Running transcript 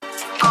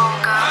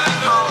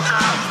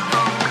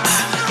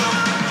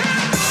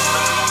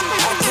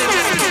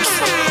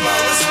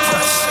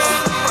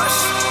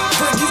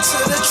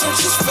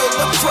just feel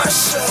the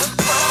pressure.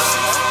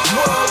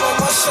 World on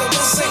my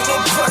shoulders, ain't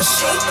no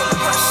pressure.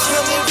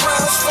 100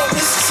 rounds from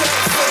this tech,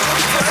 feel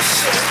the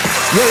pressure.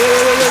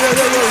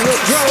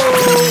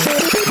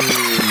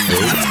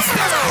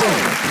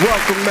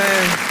 Welcome,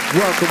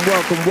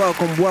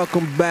 man.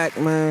 Welcome back,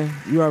 man.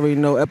 You already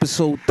know,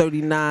 episode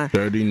 39.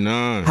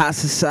 High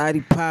Society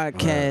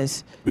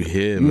Podcast. We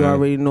here, you man. You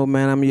already know,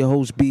 man. I'm your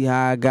host,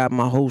 B-High. I got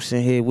my host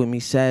in here with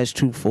me,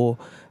 Saz24.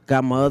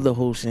 Got my other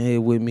host in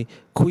here with me,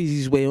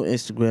 Queasy's Way on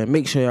Instagram.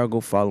 Make sure y'all go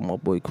follow my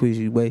boy,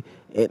 Queasy's Way.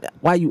 And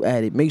while you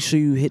at it, make sure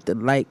you hit the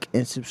like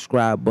and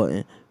subscribe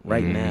button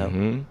right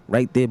now.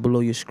 Right there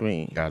below your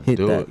screen. Hit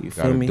that. You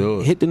feel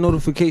me? Hit the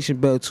notification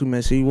bell too,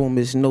 man, so you won't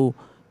miss no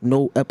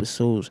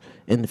episodes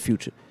in the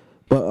future.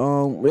 But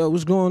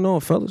what's going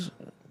on, fellas?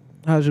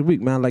 How's your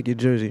week, man? I like your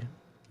jersey.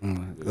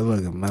 Good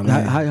looking, my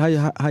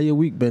man. How your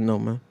week been though,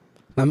 man?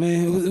 I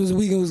mean, it was a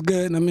week. It was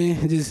good. I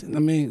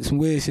mean, some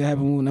weird shit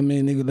happened.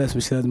 Nigga left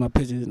some shit out of my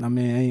pictures. I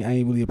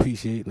ain't really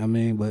appreciate.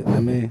 But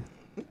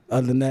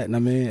other than that,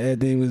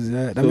 everything was.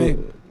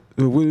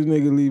 What did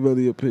nigga leave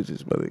under your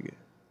pictures, my nigga?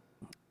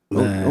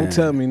 Don't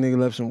tell me nigga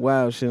left some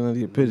wild shit under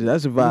your picture.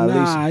 That's a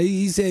violation. Nah,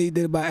 he said he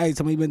did about every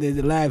time he went there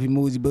the laugh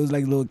emoji, but it was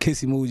like a little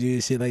kiss emoji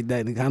and shit like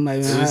that. Nigga, I'm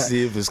like, let me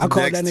see if it's I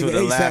called next that nigga to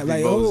the laugh ASAP,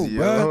 like, emoji.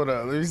 bro. Hold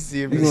on, let me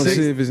see if you it's gonna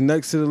see if it's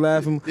next to the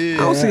laugh emoji? Yeah. I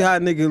don't see how a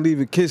nigga leave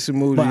a kiss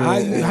emoji. But how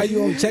you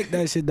gonna check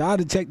that shit? I'd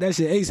have checked that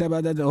shit ASAP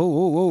about that.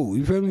 Oh,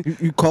 you feel me?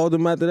 You called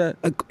him after that?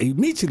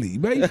 Immediately,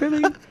 bro. You feel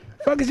me?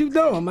 Fuck is you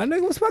doing, my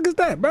nigga? What the fuck is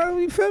that, bro?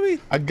 You feel me?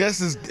 I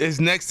guess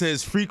it's next to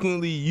his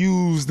frequently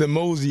used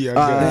emoji. I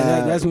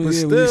guess. That's what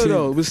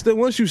but still,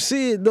 once you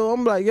see it though,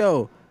 I'm like,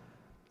 yo,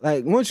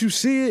 like once you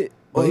see it,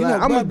 I'm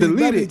gonna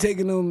delete it.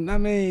 Taking them, I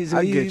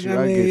get you.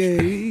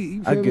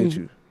 I get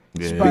you.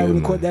 Yeah, probably would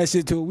have caught that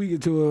shit to a week or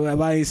two if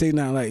I ain't say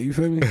nothing. Like, you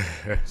feel me?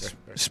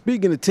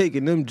 Speaking of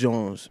taking them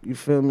Jones, you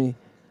feel me?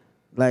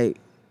 Like,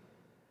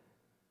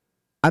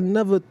 I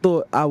never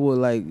thought I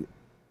would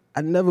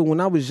when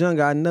I was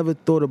younger, I never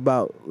thought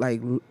about like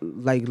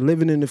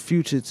living in the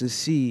future to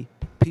see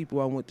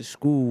people I went to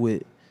school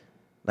with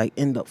like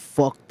end up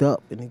fucked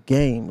up in the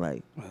game,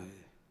 like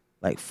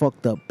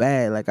fucked up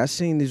bad. Like I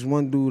seen this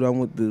one dude I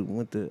went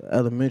to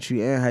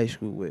elementary and high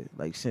school with,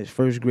 like since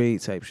first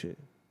grade type shit.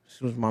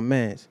 This was my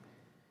man's.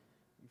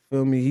 You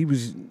feel me? He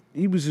was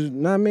he was a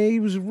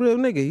real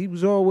nigga. He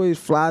was always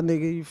fly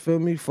nigga, you feel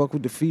me? Fuck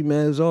with the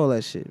females, all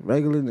that shit.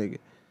 Regular nigga.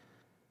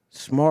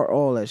 Smart,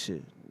 all that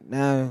shit.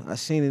 Now, I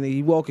seen it,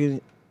 he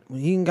walking,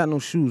 he ain't got no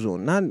shoes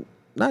on.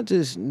 Not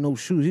just no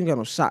shoes, he ain't got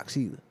no socks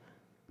either.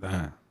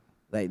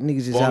 Like,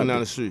 niggas just walking down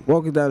the street.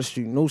 Walking down the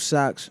street, no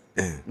socks,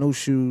 no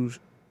shoes,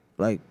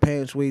 like,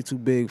 pants way too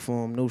big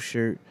for him, no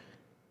shirt.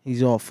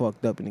 He's all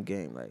fucked up in the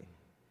game.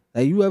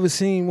 Like you ever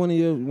seen one of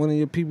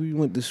your people you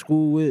went to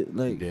school with,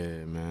 like,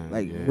 yeah, man,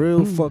 like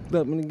real fucked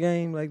up in the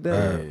game like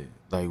that?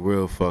 Like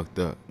real fucked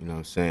up, you know what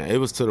I'm saying? It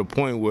was to the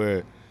point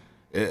where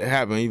it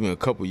happened even a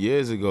couple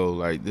years ago.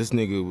 Like, this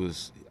nigga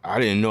was, I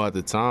didn't know at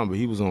the time, but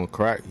he was on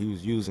crack. He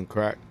was using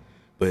crack,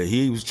 but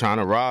he was trying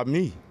to rob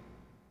me.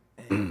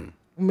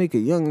 Make a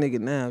young nigga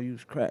now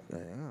use crack.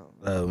 Like,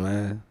 oh,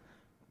 man.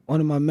 One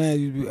of my man, I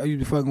used to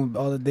be fucking with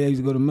all the day. I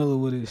used to go to Miller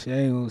with it. Shit, I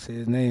ain't gonna say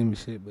his name and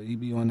shit, but he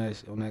be on that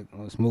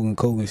smoking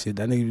coke and shit.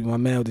 That nigga be my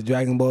man with the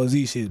Dragon Ball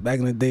Z shit back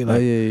in the day. Like, oh,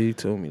 yeah, he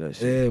told me that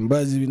shit. Yeah, and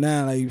brothers be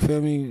now, like, you feel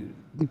me?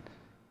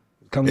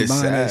 Coming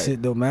behind sad. that shit,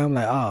 though, man. I'm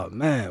like, oh,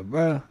 man,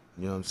 bro.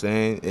 You know what I'm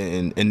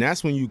saying? And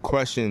that's when you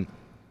question,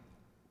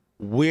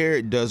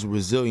 where does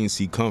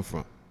resiliency come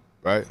from,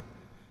 right?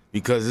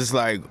 Because it's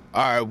like,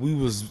 all right, we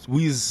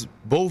was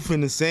both in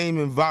the same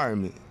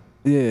environment.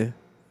 Yeah,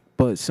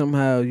 but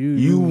somehow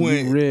you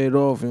read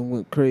off and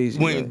went crazy.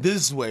 Went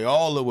this way,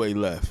 all the way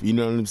left. You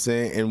know what I'm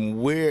saying? And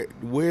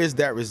where's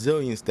that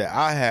resilience that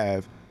I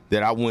have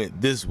that I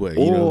went this way?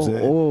 You know what I'm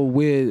saying? Or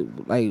where,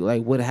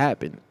 like what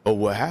happened? Or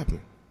what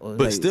happened? But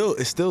like, it's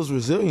still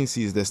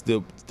resiliencies that's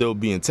still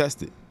being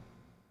tested.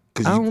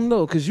 I don't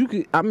know, cause you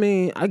could. I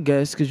mean, I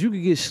guess, cause you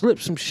could get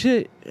slipped some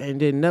shit and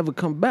then never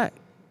come back.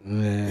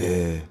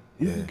 Yeah.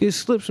 You could get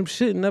slipped some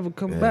shit and never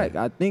come back.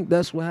 I think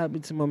that's what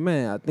happened to my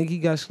man. I think he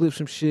got slipped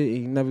some shit and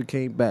he never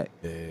came back.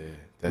 Yeah,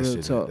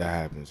 that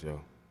happens, yo.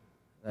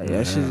 Like,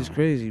 that shit is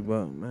crazy,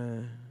 but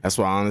man. That's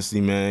why, honestly,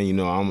 man, you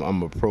know,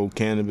 I'm a pro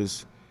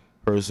cannabis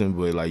person,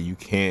 but like, you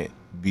can't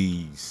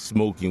be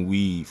smoking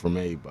weed from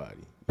everybody.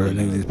 Bro,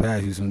 niggas just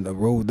pass you some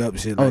rolled up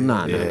shit. Oh,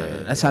 nah.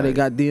 That's how they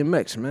got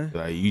DMX, man.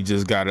 Like, you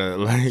just gotta,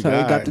 like, that's how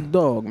they got the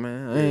dog,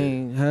 man. I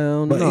ain't,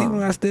 hell no. But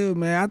even I still,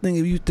 man, I think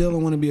if you still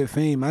don't want to be a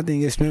fame, I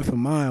think it's strength of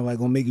mind, like,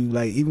 gonna make you,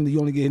 like, even if you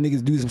only get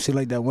niggas do some shit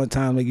like that one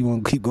time, make you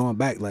want to keep going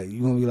back. Like,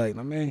 you gonna be like,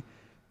 man,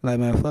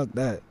 fuck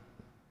that.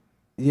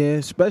 Yeah,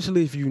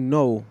 especially if you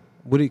know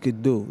what it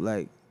could do.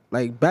 Like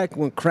back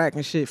when crack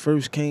and shit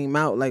first came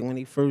out, like when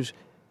he first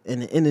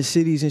in the inner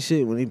cities and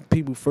shit, when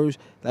people first,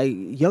 like,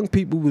 young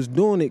people was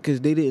doing it because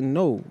they didn't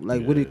know,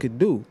 like, what it could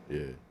do.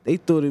 Yeah. They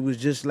thought it was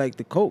just like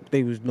the coke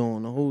they was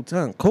doing the whole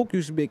time. Coke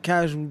used to be a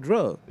casual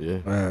drug. Yeah.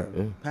 Right.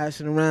 Yeah.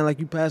 Passing around like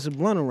you pass a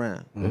blunt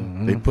around.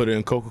 Yeah. They put it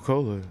in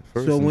Coca-Cola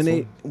first. So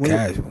when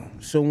Casual.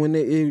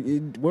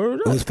 it word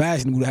It up. was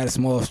fashionable to have a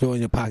small straw in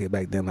your pocket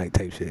back then, like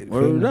type shit.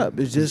 Word up.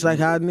 It's just like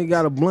how a nigga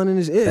got a blunt in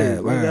his ear. Yeah,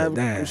 Nigga right, have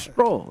damn. a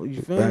straw.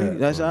 You feel me? Right,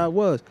 That's how it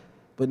was.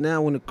 But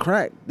now when the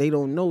crack, they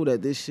don't know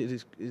that this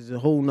shit is a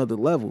whole nother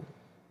level.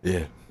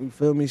 Yeah. You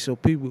feel me? So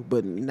people,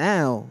 but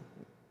now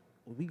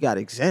we got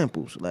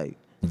examples. Like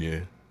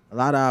Yeah. a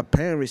lot of our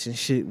parents and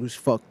shit was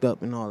fucked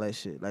up and all that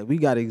shit. Like we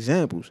got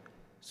examples.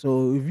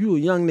 So if you a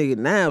young nigga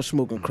now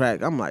smoking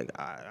crack, I'm like,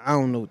 I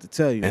don't know what to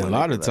tell you. And a my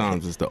lot nigga. of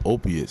times it's the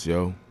opiates,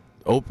 yo.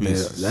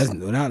 Opiates. Yeah,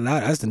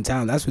 that's the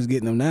time. That's what's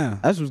getting them now.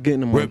 That's what's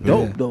getting them on Ripping.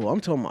 dope Yeah. though. I'm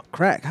talking about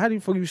crack. How the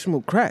fuck you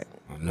smoke crack?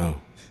 I know.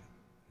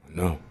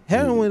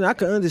 Heroin, I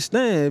can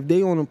understand if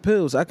they on them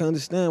pills. I can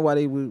understand why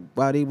they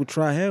would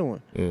try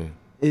heroin. Yeah.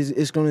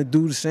 It's gonna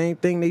do the same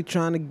thing they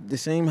trying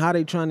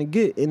to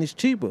get, and it's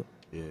cheaper.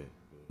 Yeah.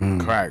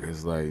 Crack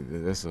is like,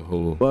 that's a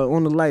whole. But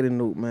on the lighter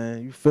note,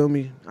 man, you feel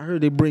me? I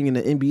heard they bringing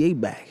the NBA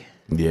back,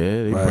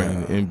 Yeah, they Wow.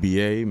 bring the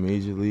NBA,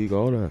 Major League,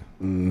 all that.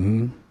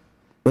 Mm-hmm.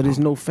 but there's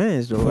no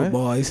fans though, right?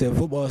 Football, he said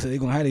football said they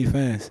gonna have these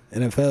fans.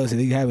 NFL said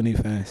they have any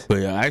fans. But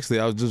yeah, actually,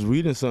 I was just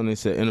reading something that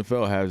said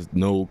NFL has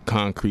no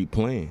concrete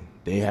plan.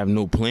 They have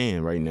no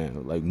plan right now,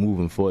 like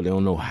moving forward. They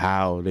don't know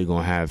how they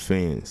gonna have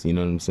fans. You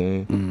know what I'm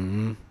saying?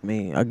 Mm-hmm. I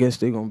mean, I guess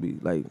they gonna be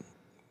like,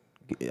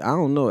 I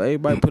don't know.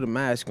 Everybody put a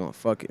mask on.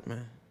 Fuck it,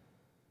 man.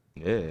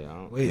 Yeah. I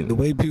don't, Wait, the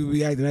way people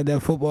be acting at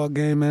that football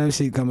game, man, that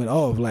shit coming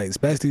off. Like,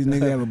 especially these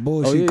niggas have a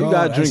bullshit Oh yeah, you call.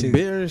 gotta That drink shit-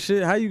 beer and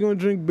shit. How you gonna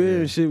drink beer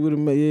and shit with a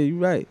man? Yeah, you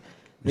right.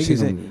 Shit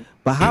Niggas ain't. gonna-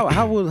 But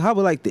how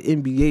would like the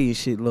NBA and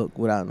shit look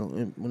without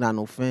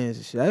no fans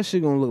and shit? That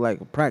shit gonna look like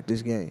a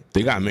practice game.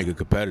 They gotta make it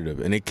competitive,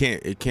 and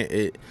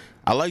it.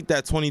 I like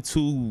that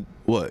 22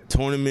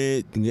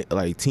 tournament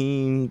like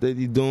team that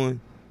he's doing.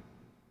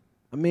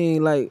 I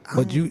mean, like,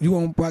 But you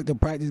won't rock the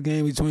practice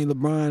game between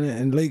LeBron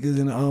and Lakers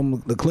and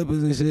the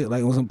Clippers and shit,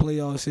 like on some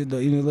playoff shit. Though,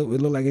 even though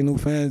it look like ain't no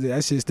fans.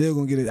 That shit still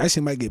gonna get it. That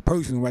shit might get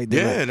personal right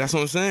there. Yeah, Like, that's what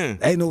I'm saying.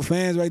 ain't no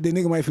fans right there.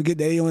 Nigga might forget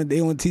that they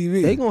on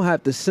TV. they gonna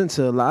have to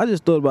censor a lot. I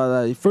just thought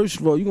about that.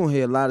 First of all, you gonna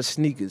hear a lot of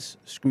sneakers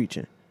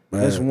screeching.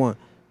 That's Right. one.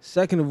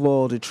 Second of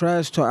all, the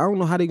trash talk. I don't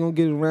know how they gonna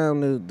get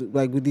around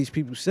like what these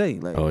people say.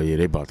 Like, Oh yeah,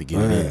 they about to get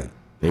it in.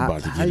 They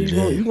about to how get it you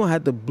gonna, in. you gonna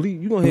have to bleep.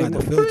 You gonna You hear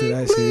have to filter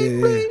that shit.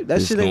 Yeah, yeah. That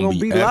It's shit ain't gonna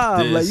be F live.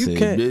 this Like you and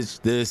can't.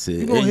 Bitch, this and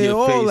you gonna in hear your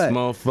all face, that.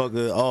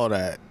 motherfucker, all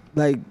that.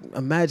 Like,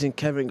 imagine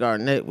Kevin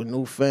Garnett with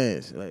no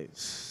fans. Like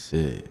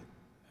Shit.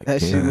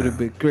 that shit would have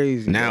been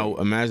crazy. Now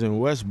imagine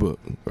Westbrook,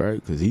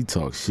 right? Because he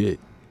talks shit.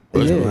 yeah,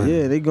 Westbrook,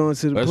 yeah, they going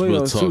to the Westbrook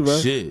playoffs too, talk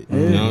right? shit. Yeah.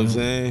 You know what I'm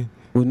saying?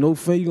 With no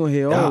fan, you gonna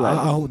hear all I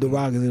that. hope the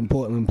Rockets and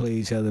Portland play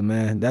each other,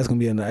 man. That's gonna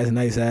be that's a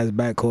nice ass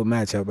backcourt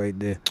matchup right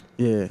there.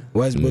 Yeah.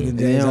 Westbrook and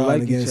They James don't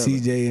Harden like each against other.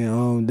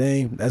 CJ and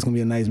Dame. That's gonna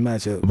be a nice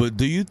matchup. But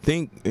do you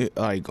think,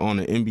 like on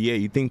the NBA,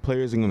 you think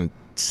players are gonna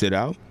sit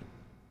out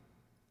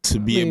to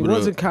be I mean, able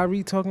wasn't to?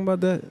 Kyrie talking about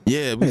that?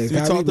 Yeah, we Hey,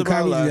 talked about Kyrie it just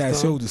got last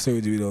time. shoulder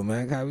surgery though,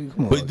 man. Kyrie,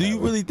 come on. But do you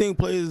Kyrie. really think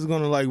players are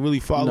gonna like really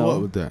follow No.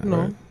 up with that? No.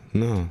 Right?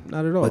 No.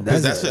 Not at all. But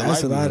that's, that's a, your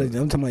that's a lot of.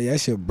 livelihood. I'm talking about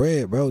that's your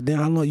bread, bro. Then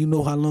how long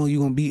you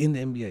gonna be in the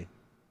NBA?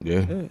 Yeah.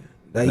 Yeah. Like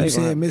They you gonna-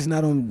 said, missing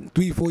out on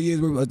 3-4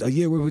 years worth, a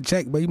year worth of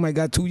check, but you might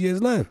got 2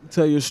 years left.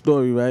 Tell your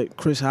story, right?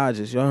 Chris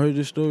Hodges. Y'all heard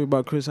this story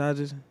about Chris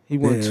Hodges? He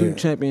won Yeah. 2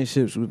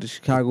 championships with the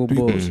Chicago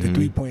Bulls. The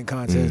 3-point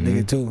contest,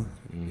 nigga, too.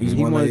 He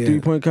won a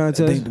 3-point I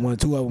contest. think he won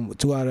 2 of them.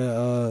 2 out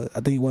of. I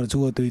think he won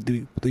 2 or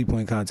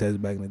 3-point contests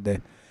back in the day.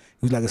 He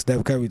was like a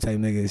Steph Curry type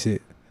nigga and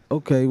shit.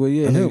 Okay, well,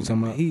 yeah, I know him. you're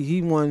talking about.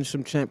 He won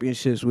some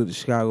championships with the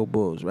Chicago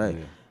Bulls, right?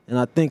 And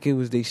I think it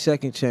was their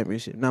second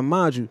championship. Now,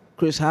 mind you,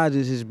 Chris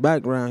Hodges, his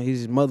background,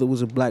 his mother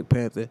was a Black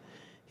Panther.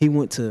 He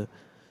went to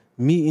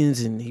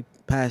meetings and he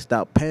passed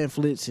out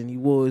pamphlets and he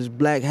wore his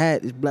black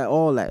hat, his black,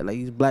 all that. Like,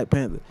 he's Black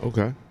Panther.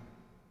 Okay.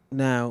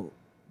 Now,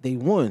 they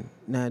won.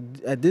 Now,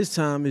 at this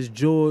time, it's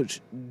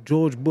George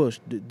Bush,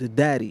 the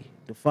daddy,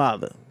 the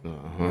father,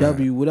 Uh-huh.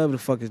 W, whatever the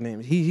fuck his name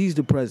is. He's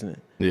the president.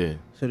 Yeah.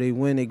 So they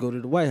win, they go to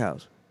the White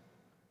House.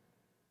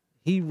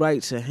 He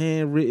writes a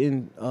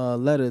handwritten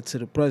letter to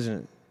the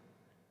president.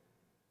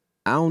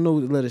 I don't know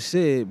what the letter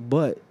said,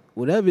 but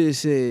whatever it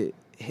said,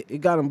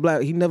 it got him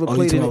black. He never Oh, you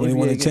played in talking the about when he NBA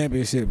won the again.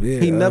 championship? Yeah.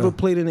 He never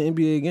played in the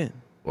NBA again.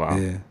 Wow.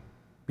 Yeah.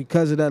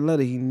 Because of that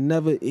letter, he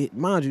never.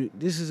 Mind you,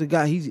 this is a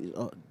guy. He's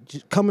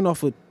just coming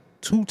off a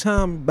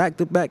 2-time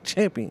back-to-back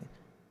champion,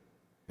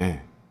 Man.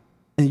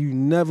 and you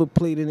never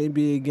played in the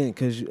NBA again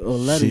because a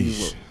letter you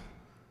Sheesh. wrote.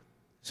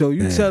 So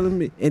you Man. telling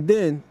me, and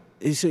then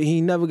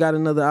he never got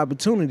another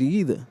opportunity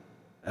either.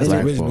 That's And the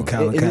it- original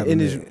Colin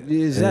and Kaepernick.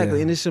 exactly,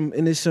 Yeah.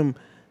 and there's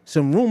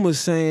some rumors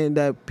saying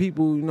that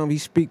people, he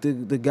speak to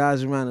the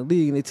guys around the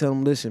league and they tell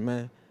them, listen,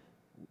 man,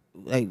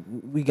 like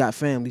we got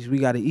families, we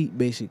got to eat,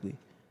 basically.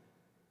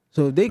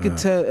 So if they could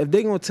if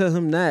they gonna tell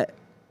him that,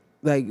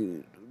 like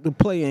the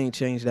play ain't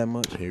changed that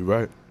much. You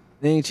right.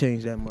 They ain't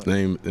changed that much.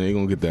 They ain't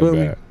gonna get that Feel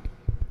me? bad.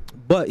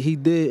 But he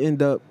did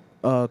end up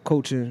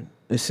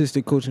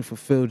assistant coaching for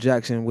Phil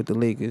Jackson with the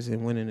Lakers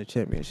and winning the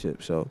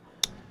championship. So,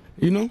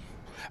 You know,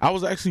 I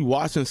was actually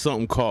watching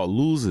something called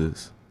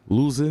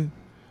Losing,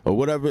 or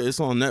whatever. It's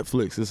on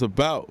Netflix. It's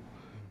about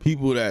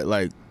people that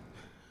like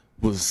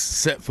was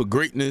set for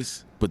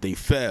greatness, but they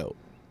failed,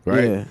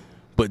 right? Yeah.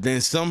 But then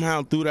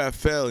somehow through that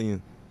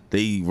failure,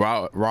 they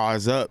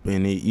rise up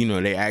and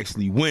they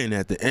actually win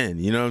at the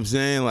end. You know what I'm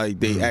saying? Like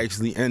they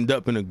actually end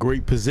up in a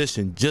great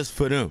position just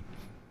for them.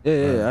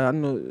 Yeah, I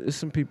know. There's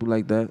some people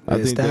like that. I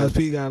Yeah, think Styles that-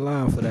 P got a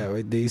line for that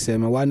right there. He said,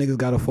 "Man, why niggas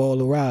gotta fall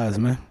to rise,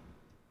 man?"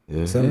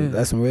 Yeah.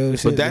 That's some real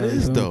shit. But that man,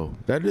 is you feel me?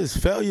 though. That is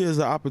failure is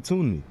an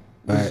opportunity.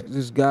 Right.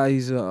 This guy,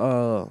 he's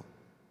a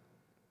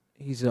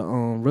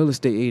real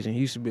estate agent.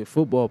 He used to be a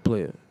football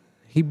player.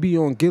 He be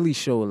on Gilly's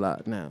show a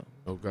lot now.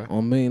 Okay.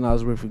 On $1 million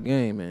worth of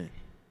game, man.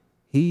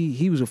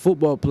 He was a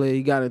football player.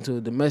 He got into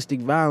a domestic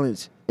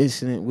violence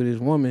incident with his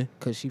woman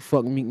because she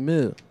fucked Meek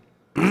Mill.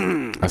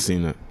 I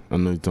seen that. I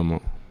know you're talking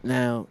about.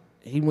 Now,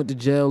 he went to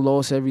jail,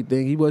 lost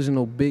everything. He wasn't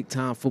no big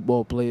time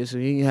football player, so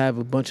he didn't have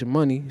a bunch of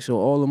money. So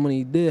all the money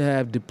he did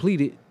have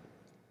depleted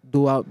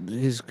throughout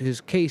his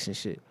case and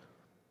shit.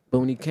 But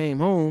when he came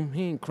home,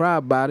 he didn't cry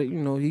about it. You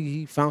know,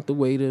 he found a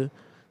way to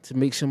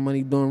make some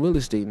money doing real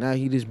estate. Now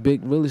he this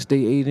big real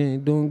estate agent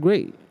and doing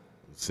great.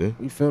 See?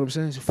 You feel what I'm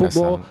saying? So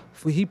football,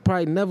 how- he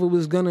probably never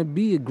was gonna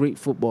be a great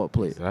football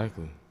player.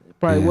 Exactly. It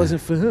probably Yeah.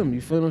 wasn't for him.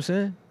 You feel what I'm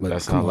saying? But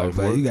That's come how on, life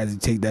but works. you got to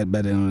take that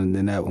better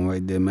than that one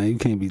right there, man. You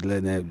can't be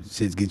letting that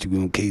shit get you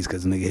on case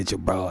because a nigga hit your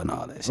bra and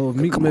all that shit. Oh,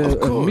 Meek Come on, Mill, of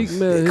course. Meek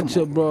Mill Yeah, hit come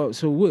your on. bro.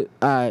 So what?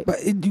 All right. But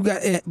it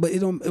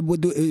don't.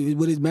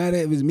 Would it matter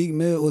if it's Meek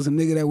Mill or some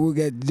nigga that work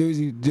at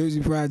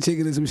Jersey Fried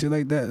Chicken or some shit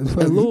like that?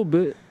 A little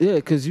bit, yeah,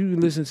 because you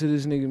listen to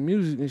this nigga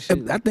music and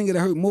shit. I think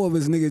it'd hurt more if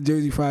it's nigga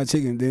Jersey Fried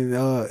Chicken than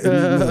if Meek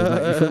Mill.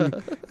 Like, you feel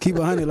me? Keep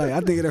 100. Like I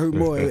think it'd hurt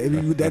more if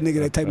you that nigga,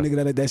 that type of nigga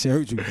that let that shit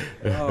hurt you.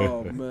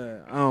 Oh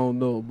man, I don't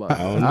know about.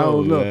 I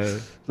don't know. Man.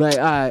 Like,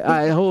 all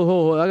right,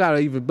 hold. I got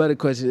an even better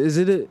question. Is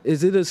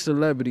it a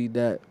celebrity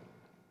that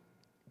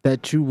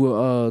you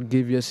will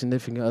give your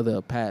significant other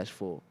a pass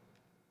for?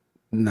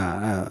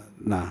 Nah.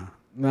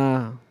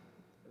 Nah.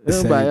 The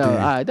same Everybody else, thing.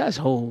 all right, that's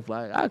Hov.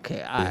 Like,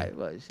 okay, all right,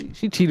 but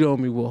she cheated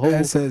on me with Hov.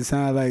 That shit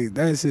sound like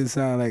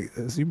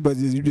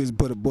you just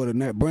bought a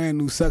brand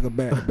new sucker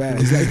badge.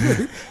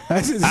 Like,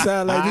 that shit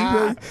sound like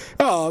you.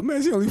 Oh man,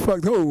 she only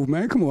fucked Hov,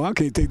 man. Come on, I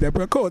can't take that.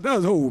 Of course, that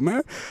was Hov,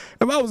 man.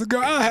 If I was a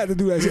girl, I had to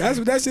do that shit. That's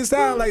what that shit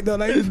sound like though.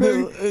 Like you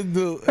feel me?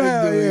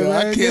 Hell yeah,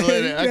 I man. can't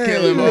let it. I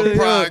can't let my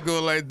pride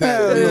go like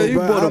that. Yeah, Hell you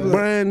bro, bought a I'm like-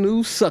 brand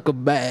new sucker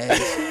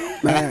bag.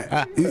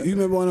 Man, you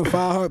remember one of the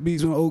 5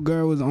 Heartbeats when old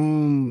girl was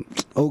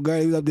old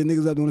girl, he was up there,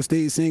 niggas up there on the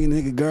stage singing,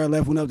 nigga girl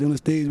left, went up there on the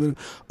stage with him.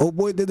 Old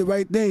boy did the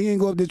right thing. He ain't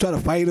go up there try to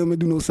fight him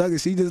and do no sucker.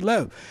 She just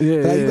left.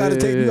 Yeah, Like, you gotta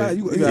yeah, take, you yeah. gotta,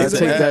 You gotta it's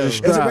take that in It's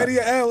stride. already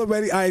an L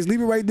already. All right, leave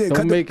it right there.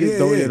 Don't make it.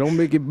 Don't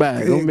make it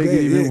bad. Don't make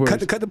it even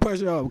worse. Cut the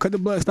pressure off. Cut the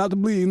blood. Stop the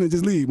bleeding.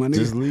 Just leave, my nigga.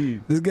 Just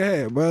leave. Just go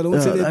ahead, bro. Don't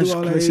sit there and That's do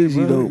all that crazy,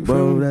 shit, though, You feel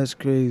bro. me? That's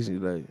crazy.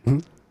 Like,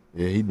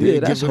 Yeah, he did. yeah,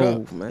 that's give it up.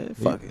 Hov, man.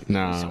 Fuck it.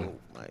 Nah. It's Hov,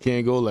 like,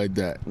 Can't go like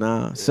that.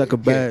 nah, sucker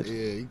Yeah, badge. Yeah,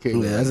 you can't.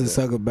 Yeah, go that's like a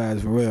sucker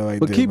badge for real right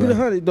But there, keep bro. it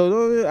 100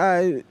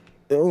 though.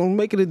 Don't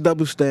make it a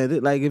double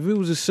standard. Like if it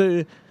was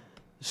a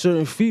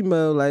certain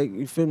female, like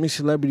you feel me,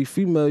 celebrity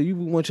female, you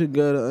would want your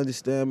girl to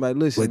understand. Like,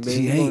 listen, But man,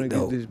 she you ain't,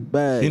 gonna though. get this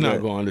bag. He not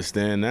like, gonna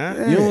understand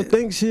that. You don't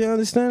think she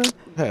understand?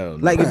 Hell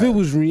no. Like if it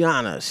was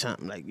Rihanna or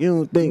something, like you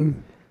don't think?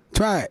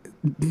 Try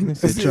it.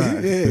 said try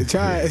it. Yeah,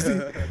 try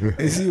it.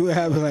 And see what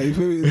happens. Like, you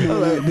feel me? No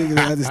niggas don't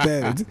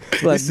understand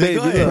it. Like said, baby,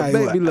 go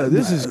ahead. look,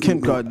 this is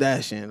Kim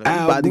Kardashian. Like, you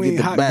Al about to Green, get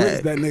the hot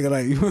grits, bag. that nigga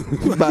like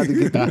You about to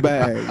get the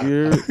bag.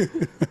 You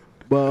heard?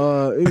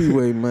 But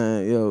anyway,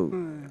 man,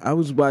 yo, I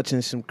was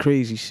watching some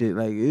crazy shit.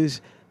 Like it's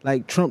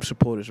like Trump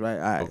supporters, right?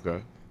 All right.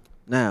 Okay.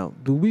 Now,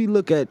 do we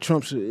look at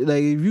Trump,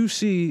 like if you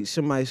see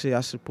somebody say I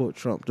support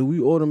Trump, do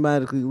we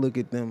automatically look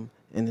at them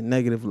in a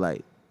negative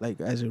light, like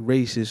as a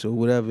racist or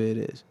whatever it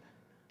is?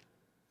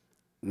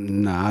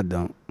 Nah, I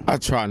don't. I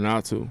try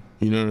not to.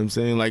 You know what I'm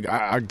saying? Like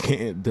I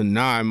can't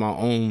deny my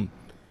own,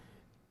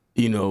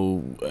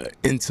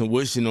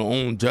 intuition or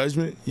own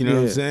judgment. You know what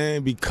I'm Yeah.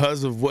 saying?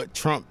 Because of what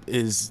Trump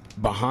is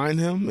behind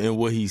him and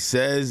what he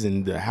says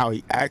and how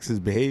he acts, his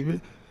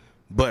behavior.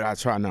 But I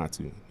try not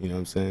to. You know what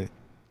I'm saying?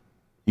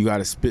 You got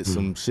to spit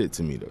some shit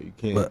to me though. You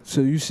can't.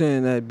 So you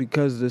saying that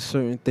because there's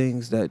certain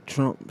things that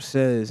Trump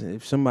says, and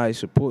if somebody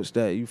supports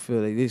that, you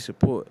feel like they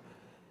support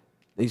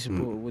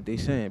what they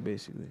saying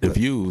basically. the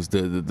views,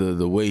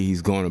 the way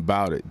he's going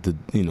about it,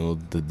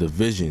 the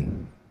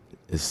vision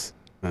is.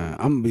 I'm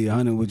gonna be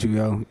 100 with you,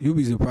 yo. You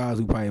be surprised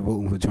who probably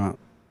voting for Trump.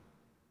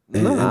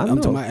 And, Nah, and I I'm know.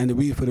 talking about,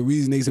 and for the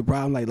reason they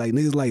surprised, like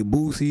niggas like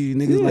Boosie,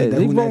 niggas Yeah, like that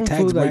they who voting that tax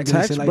for, like, bracket and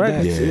tax shit like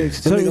brackets, that. yeah, Them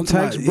certain niggas talking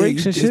tax about,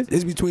 breaks and shit.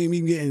 It's between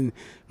me getting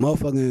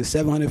motherfucking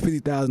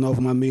 $750,000 off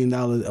of my $1 million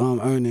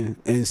earning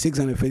and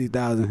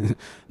 $650,000.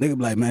 Nigga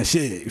be like, man,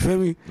 shit, you feel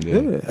me?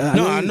 Yeah.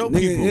 No, I know nigga,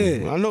 people.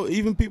 yeah. I know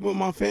even people in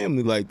my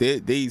family. Like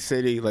they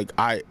say they like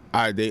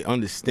they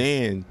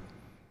understand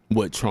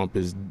what Trump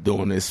is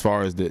doing as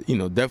far as the,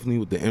 definitely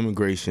with the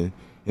immigration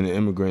and the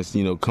immigrants,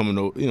 coming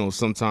over,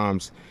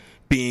 sometimes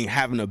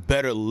having a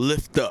better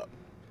lift up.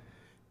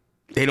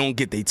 They don't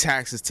get their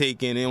taxes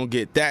taken. They don't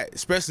get that,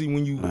 especially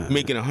when you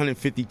making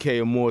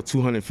 $150K or more,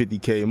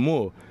 $250K or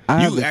more.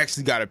 You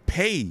actually got to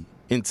pay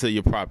into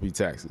your property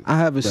taxes. I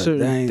have a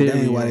certain theory. That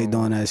ain't why they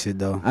doing that shit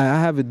though. I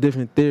have a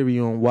different theory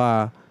on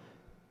why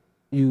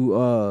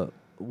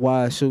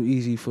why it's so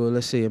easy for,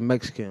 let's say, a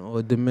Mexican or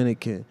a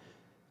Dominican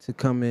to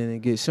come in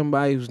and get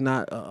somebody who's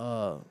not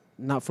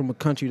from a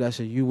country that's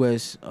a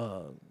U.S.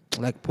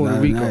 Like Puerto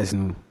Rico. Nice,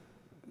 no.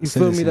 You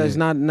feel me? That's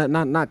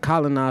not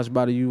colonized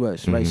by the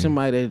U.S. Right?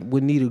 Somebody that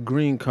would need a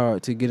green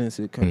card to get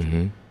into the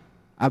country.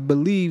 I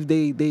believe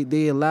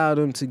they allow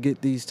them to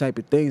get these type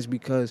of things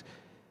because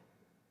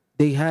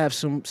they have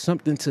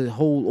something to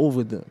hold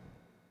over them.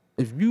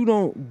 If you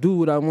don't do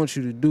what I want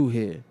you to do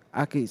here,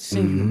 I could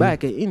send you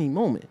back at any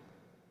moment.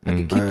 I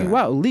could kick you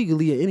out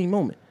legally at any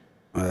moment.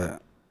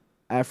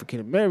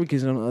 African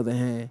Americans, on the other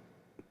hand,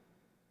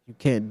 you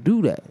can't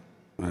do that.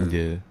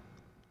 Yeah.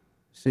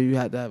 So you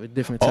have to have a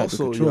different type of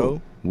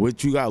control.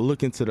 What you got to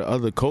look into the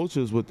other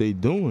cultures, what they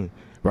doing.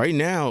 Right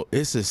now,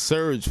 it's a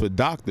surge for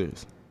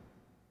doctors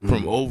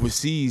from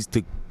overseas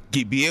to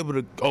be able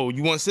to,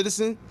 you want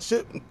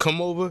citizenship?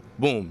 Come over,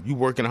 boom, you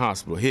work in a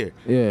hospital here.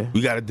 Yeah.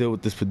 We got to deal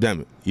with this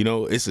pandemic.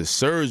 It's a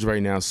surge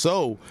right now.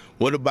 So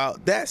what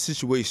about that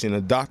situation?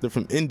 A doctor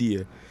from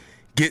India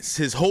gets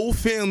his whole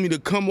family to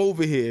come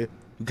over here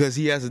because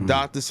he has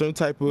adopted some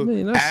type of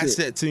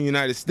asset to the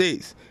United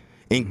States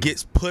and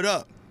gets put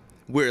up.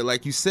 Where,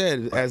 like you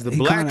said, as the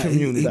black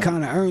community, he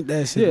kind of earned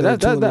that shit. Yeah,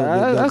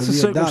 that's a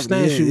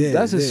circumstantial.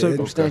 That's a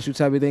circumstantial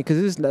type of thing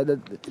because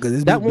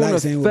that won't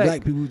affect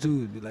black people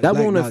too. Like that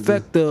won't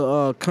affect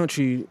the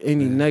country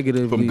any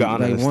negatively, from Ghana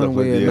like and one stuff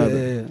way or like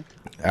another.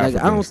 Like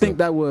I don't think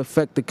that will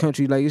affect the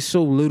country. Like it's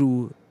so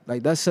little.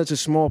 Like that's such a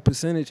small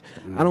percentage.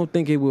 I don't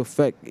think it will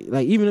affect.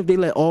 Like even if they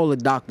let all the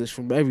doctors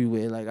from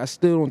everywhere, like I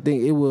still don't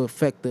think it will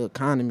affect the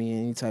economy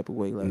in any type of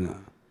way. Like,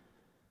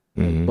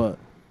 but.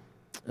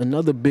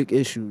 Another big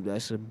issue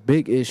that's a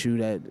big issue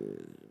that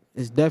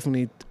is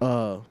definitely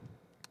an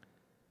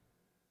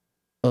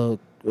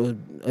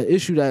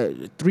issue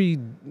that three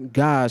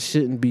guys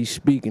shouldn't be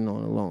speaking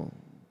on alone.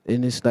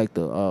 And it's like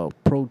the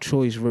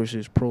pro-choice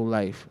versus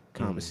pro-life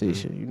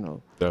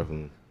conversation,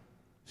 Definitely.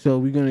 So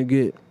we're going to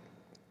get...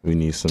 We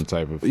need some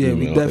type of female. Yeah,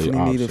 we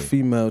definitely need a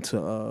female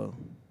to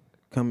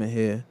come in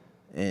here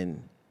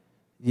and...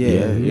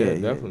 Yeah,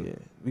 definitely. Yeah.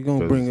 We're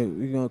going to bring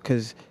it...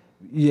 Because...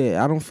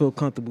 Yeah, I don't feel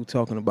comfortable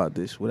talking about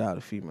this without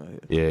a female here.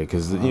 Yeah,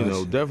 because,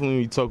 definitely when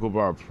we talk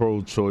about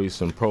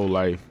pro-choice and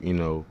pro-life,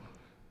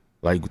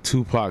 like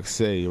Tupac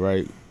say,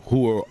 right,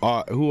 who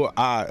are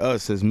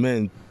us as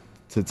men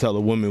to tell a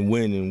woman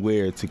when and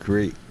where to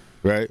create,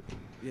 right?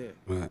 Yeah.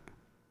 Right.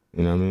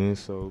 You know what I mean?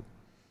 So,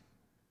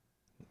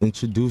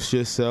 introduce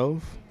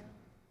yourself.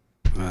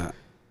 Right.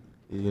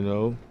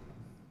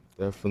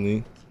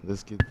 Definitely.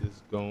 Let's get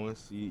this going.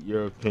 See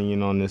your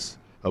opinion on this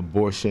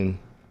abortion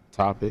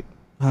topic.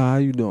 How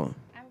you doing?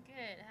 I'm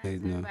good. How's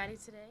everybody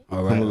today?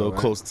 All right. Come a little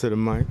close to the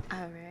mic.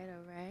 All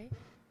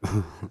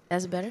right.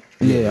 That's better?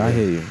 Yeah, I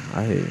hear you.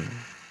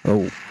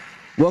 Oh,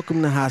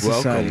 welcome to High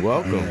Society.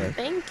 Welcome.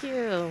 Thank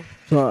you.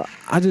 So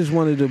I just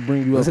wanted to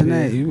bring you What's up your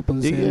here. name? You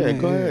supposed to say your name.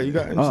 Go ahead. You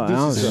got to introduce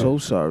I'm yourself. so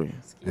sorry.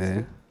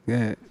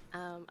 Yeah.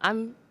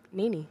 I'm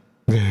Nene.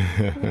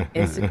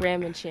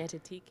 Instagram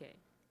Enchanted TK.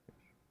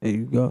 There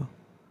you go.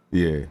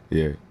 Yeah.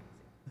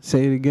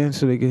 Say it again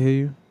so they can hear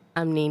you.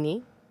 I'm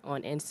Nene.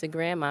 On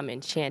Instagram, I'm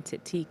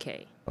Enchanted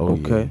TK. Oh,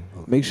 okay.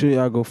 Yeah. Make sure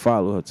y'all go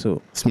follow her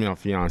too. It's my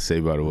fiance,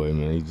 by the way,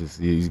 man.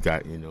 He's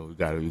got, we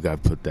got to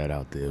put that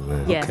out there,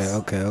 man. Yes.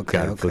 Okay.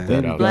 Gotta put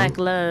that out Black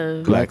there.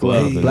 love. Black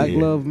love. Black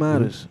love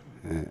matters.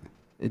 Yeah.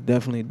 It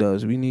definitely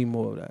does. We need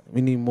more of that.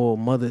 We need more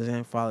mothers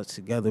and fathers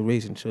together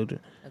raising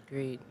children.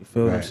 Agreed. You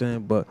feel what I'm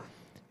saying? But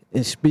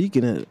in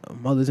speaking of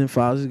mothers and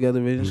fathers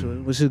together raising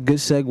children, which is a good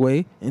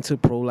segue into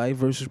pro-life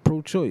versus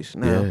pro-choice.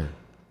 Now,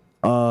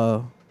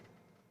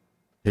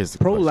 Here's the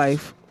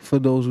pro-life, for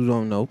those who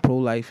don't know,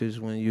 pro-life is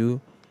when you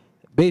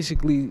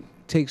basically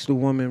takes the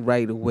woman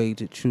right away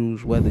to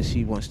choose whether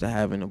she wants to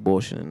have an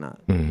abortion or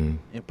not. Mm-hmm.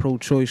 And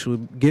pro-choice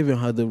was giving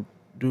her the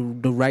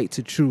right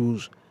to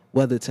choose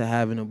whether to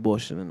have an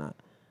abortion or not.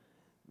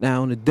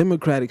 Now, on the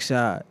Democratic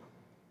side,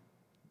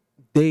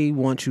 they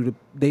want you to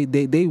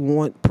they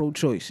want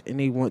pro-choice and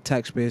they want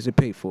taxpayers to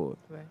pay for it.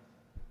 Right.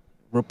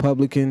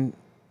 Republican,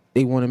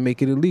 they want to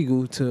make it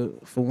illegal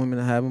for women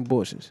to have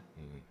abortions.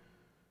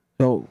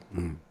 So,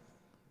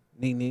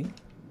 Nene,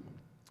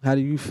 how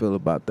do you feel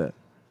about that?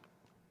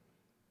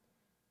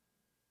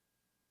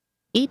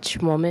 Each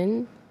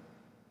woman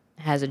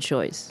has a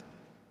choice.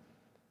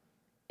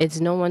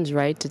 It's no one's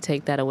right to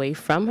take that away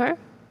from her.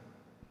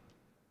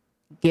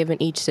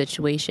 Given each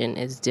situation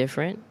is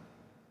different.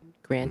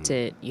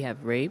 Granted, you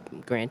have rape.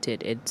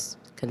 Granted, it's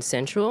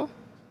consensual.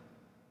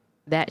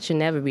 That should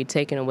never be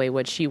taken away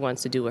what she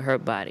wants to do with her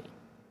body.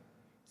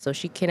 So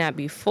she cannot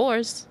be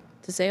forced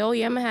to say, oh,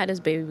 yeah, I'm going to have this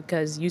baby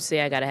because you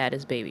say I got to have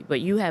this baby.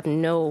 But you have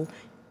no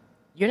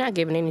you're not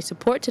giving any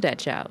support to that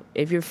child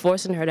if you're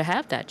forcing her to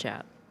have that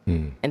child.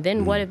 And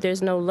then what if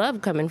there's no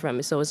love coming from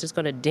it? So it's just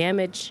going to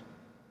damage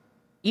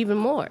even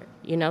more,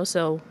 you know?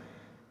 So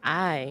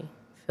I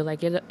feel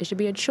like it should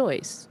be a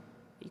choice.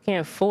 You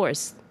can't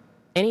force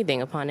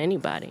anything upon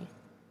anybody.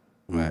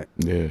 Right.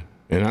 Yeah,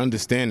 and I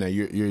understand that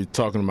you're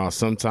talking about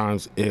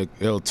sometimes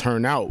it'll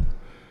turn out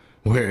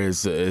where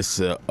it's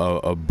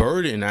a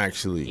burden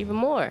actually. Even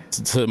more.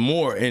 To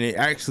more, and it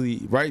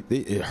actually, right,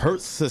 it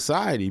hurts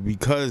society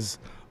because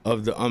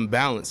of the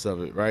unbalance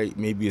of it, right?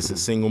 Maybe it's a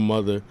single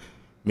mother,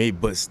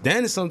 but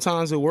then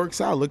sometimes it works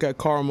out. Look at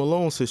Karl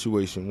Malone's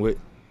situation with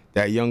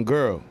that young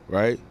girl,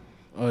 right?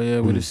 Oh yeah,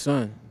 with his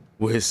son.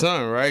 With his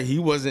son, right? He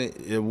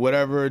wasn't,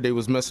 whatever, they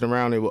was messing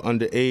around, they were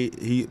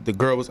underage. The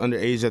girl was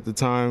underage at the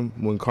time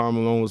when Karl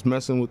Malone was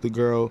messing with the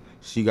girl.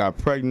 She got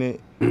pregnant.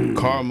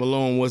 Karl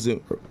Malone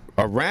wasn't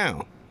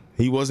around.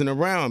 He wasn't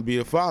around, be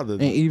a father.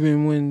 And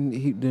even when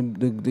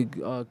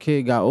the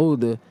kid got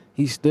older,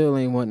 he still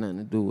ain't want nothing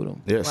to do with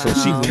him. Yeah, so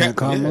Wow. she kept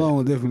Karl yeah.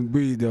 Malone, different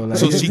breed though. Like,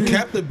 So she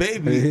kept the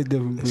baby. Hit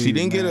different breed, She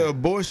didn't get man. an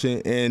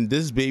abortion, and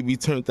this baby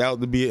turned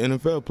out to be an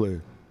NFL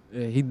player.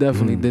 Yeah, he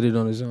definitely did it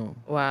on his own.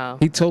 Wow.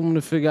 He told him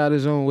to figure out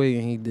his own way,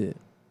 and he did.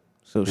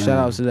 So shout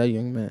out to that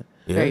young man.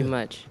 Yeah. Very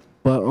much.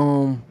 But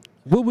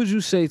what would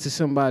you say to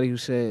somebody who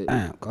said,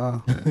 Damn,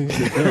 Carl. Right?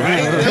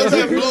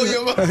 Doesn't blow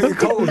your mind. He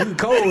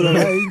cold,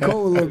 man. He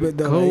cold a little bit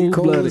though. Man. He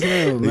cold as Cold-blooded.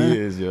 hell, man. He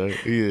is, yo.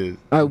 He is.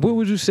 all right, what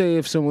would you say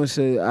if someone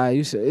said, all right,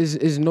 you said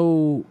is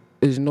no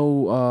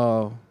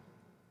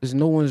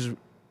one's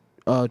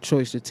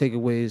choice to take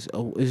away is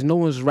no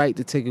one's right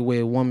to take away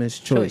a woman's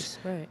choice.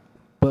 Right.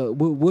 But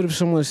what if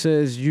someone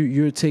says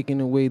you're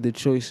taking away the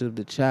choice of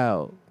the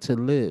child to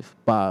live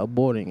by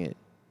aborting it?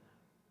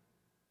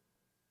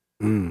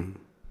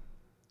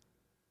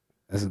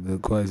 That's a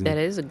good question. That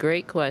is a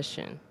great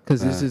question.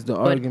 Because this is the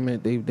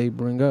argument they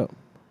bring up.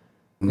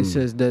 It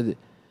says that,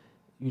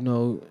 you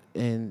know,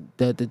 and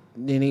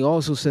he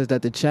also says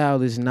that the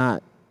child is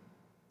not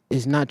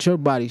your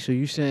body.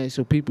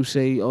 So people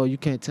say, oh, you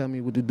can't tell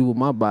me what to do with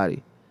my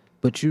body,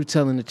 but you're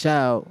telling the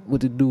child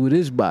what to do with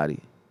his body.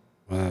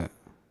 Right.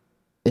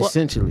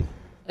 Essentially.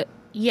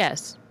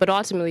 Yes, but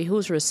ultimately,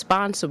 who's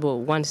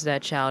responsible once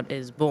that child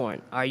is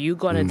born? Are you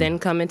going to then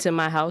come into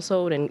my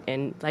household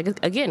and like,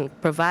 again,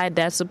 provide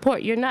that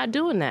support? You're not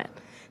doing that.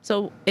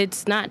 So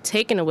it's not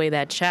taking away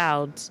that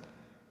child's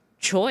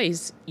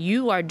choice.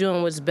 You are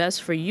doing what's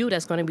best for you.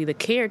 That's going to be the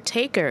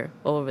caretaker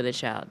over the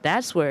child.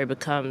 That's where it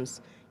becomes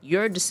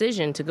your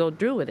decision to go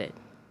through with it.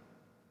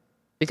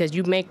 Because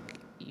you make,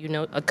 you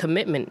know, a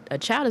commitment. A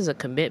child is a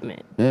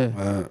commitment.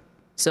 Yeah.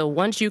 So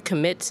once you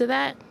commit to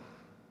that,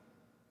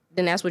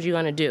 then that's what you're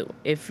going to do.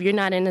 If you're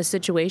not in a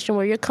situation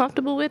where you're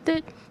comfortable with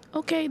it,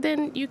 okay,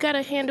 then you got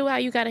to handle how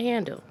you got to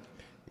handle.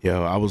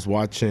 Yo, I was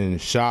watching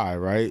Shy,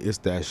 right? It's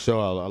that show.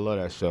 I love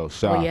that show,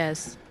 Shy. Oh,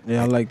 yes.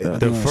 Yeah, I like that.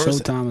 The You know,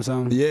 first Showtime or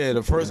something. Yeah,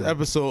 the first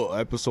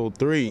episode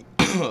 3,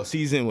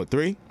 season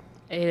 3?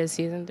 It is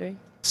season 3.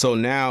 So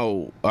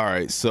now, all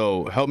right,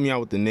 so help me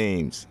out with the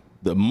names.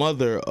 The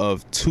mother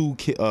of 2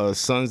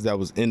 sons that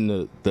was in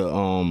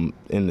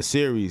the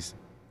series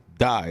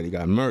died. They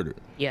got murdered.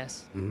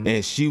 Yes.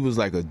 And she was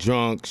like a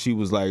drunk. She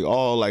was like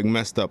all like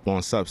messed up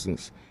on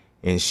substance.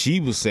 And she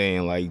was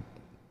saying like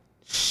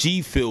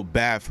she feel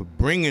bad for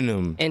bringing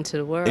them Into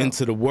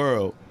the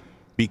world.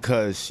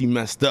 because she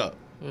messed up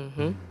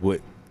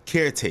with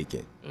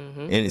caretaking.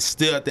 And it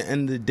still at the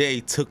end of the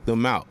day took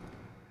them out.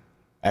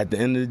 At the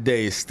end of the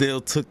day, it still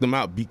took them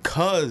out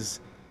because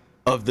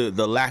of the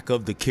lack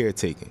of the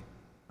caretaking.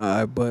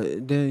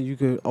 But then you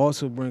could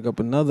also bring up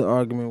another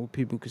argument where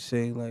people could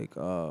say like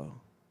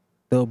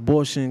the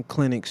abortion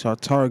clinics are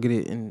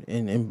targeted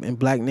in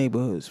black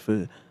neighborhoods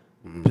for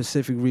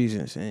specific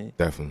reasons, and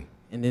Definitely.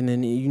 and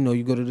then you know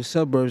you go to the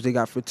suburbs, they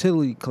got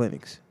fertility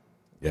clinics,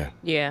 Yeah.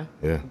 Yeah.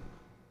 Yeah.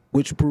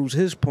 which proves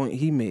his point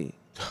he made.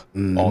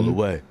 All the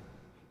way.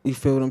 You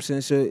feel what I'm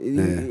saying? So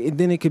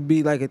then it could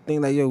be like a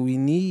thing like, yo, we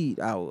need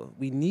our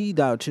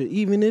children,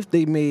 even if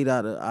they made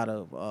out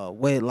of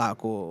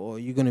wedlock or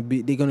they're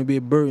gonna be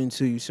a burden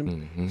to you.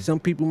 Some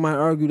people might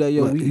argue that,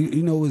 yo, But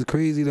you know what's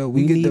crazy though?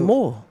 we get need the,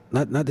 more.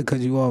 Not to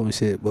cut you off and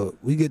shit, but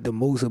we get the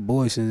most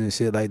abortions and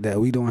shit like that.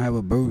 We don't have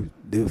a birth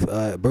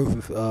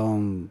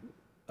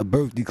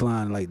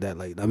decline like that.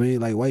 Like I mean,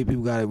 like white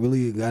people got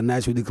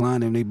natural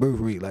decline in their birth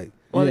rate. Like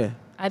Well, Yeah.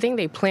 I think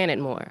they plan it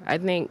more. I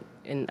think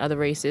in other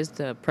races,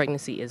 the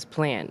pregnancy is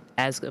planned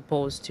as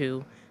opposed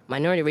to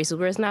minority races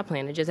where it's not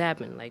planned. It just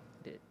happened. Like,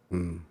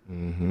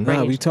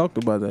 Nah, we talked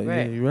about that.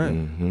 Right. Yeah, you're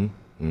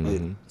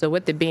right. so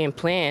with it being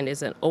planned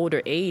is an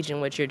older age in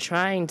which you're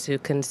trying to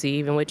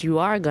conceive in which you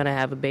are going to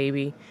have a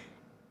baby,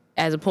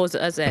 as opposed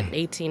to us at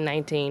 18,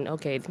 19.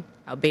 Okay,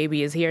 our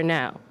baby is here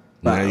now.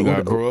 Now you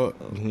gotta grow up.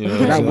 You know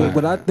what I'm saying?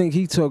 What I think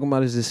he talking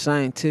about is the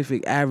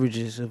scientific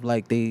averages of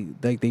like they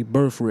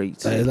birth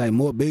rates. it's like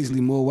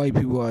basically more white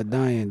people are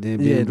dying than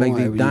being Yeah, like born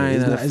they every year. dying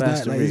It's at a not- it's not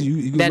faster like, rate.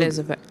 you can That look- is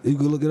a fact. You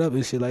can look it up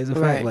and shit. Like it's a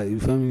fact. Right. Like you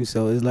feel me?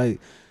 So it's like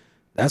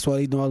that's why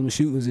they doing all them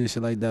shootings and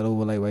shit like that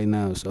over like right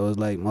now. So it's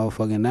like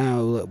motherfucking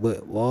now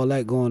with all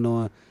that going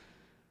on.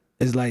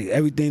 it's like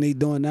everything they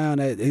doing now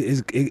that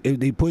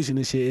they pushing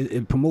this shit.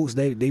 It promotes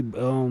they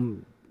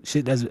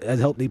shit that's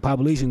helped their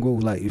population grow.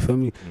 Like, you feel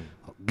me?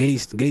 Gay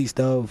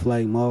stuff,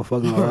 like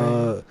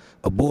motherfucking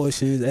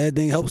abortions,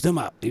 everything helps them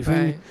out. You feel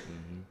me?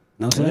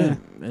 Know what I'm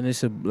saying? And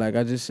it's like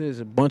I just said, it's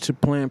a bunch of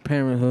Planned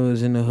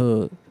Parenthoods in the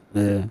hood.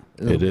 Yeah,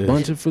 it is. A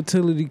bunch of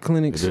fertility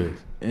clinics It is.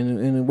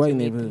 in the white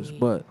neighborhoods.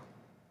 But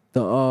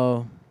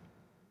the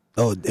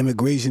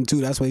immigration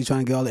too. That's why he's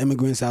trying to get all the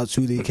immigrants out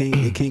too. They can't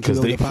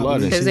control they the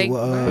flooded. population.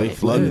 They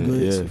flooded,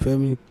 Immigrants, yeah. You feel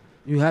me?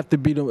 you have to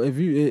be the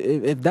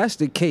if that's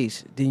the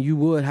case, then you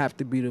would have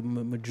to be the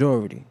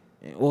majority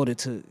in order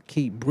to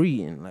keep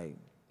breeding. Like,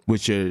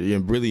 Which you're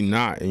really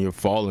not, and you're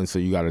falling, so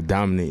you got to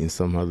dominate in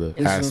some other that's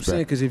what I'm saying. aspect.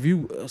 Because if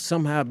you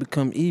somehow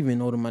become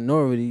even or the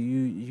minority,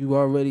 you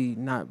already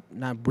not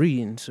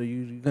breeding, so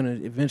you're gonna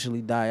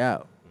eventually die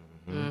out.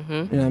 Mm-hmm.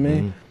 You know what I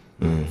mean?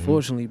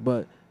 Unfortunately,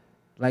 but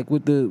like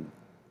with the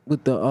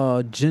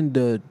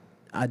gender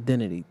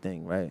identity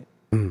thing, right?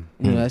 You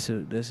know,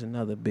 that's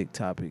another big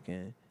topic,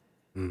 and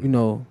you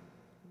know,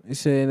 it's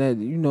saying that,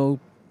 you know,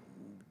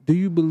 do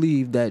you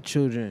believe that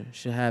children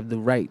should have the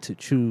right to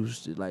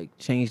choose to like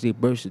change their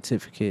birth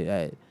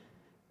certificate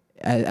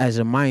as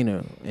a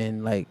minor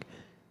and like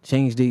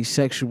change their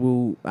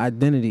sexual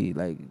identity,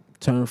 like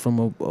turn from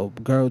a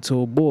girl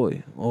to a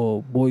boy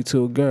or boy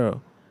to a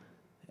girl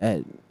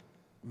at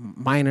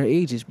minor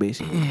ages,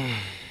 basically?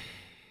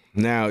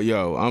 Now,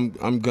 yo,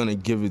 I'm gonna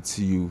give it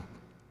to you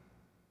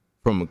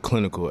from a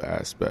clinical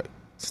aspect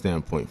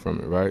standpoint from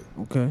it, right?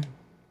 Okay.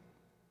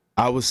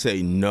 I would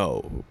say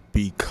no,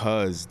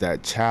 because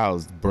that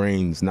child's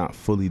brain's not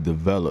fully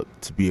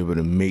developed to be able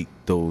to make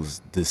those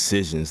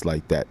decisions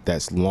like that.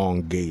 That's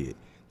elongated.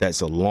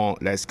 That's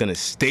gonna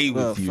stay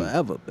with you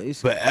forever,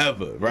 basically.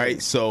 forever,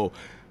 right? So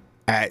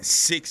at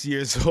 6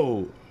 years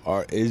old,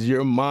 is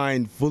your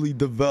mind fully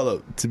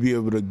developed to be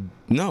able to?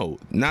 No,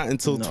 not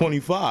until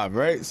 25,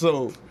 right?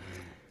 So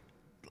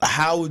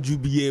how would you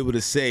be able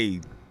to say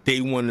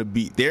they want to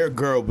be, they're a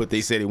girl, but they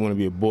say they want to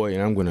be a boy,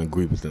 and I'm going to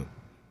agree with them?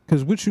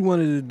 Because what you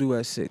wanted to do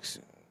at 6?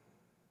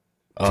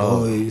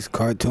 Toys,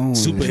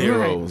 cartoons,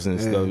 Superheroes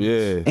and stuff,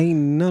 yeah. Ain't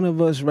none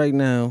of us right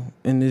now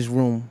in this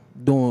room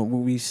doing what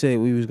we said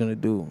we was gonna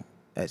do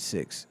at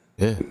 6.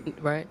 Yeah,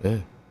 Right. yeah,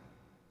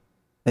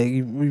 Like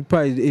you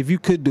probably, if you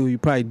could do it, you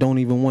probably don't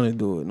even want to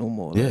do it no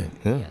more. yeah, Like,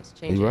 yeah. Yes,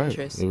 change You're right.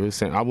 interests. You were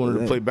saying, I wanted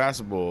to play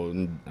basketball,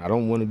 and I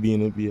don't want to be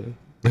in NBA.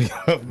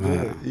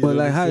 but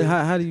like,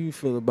 how do you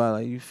feel about it?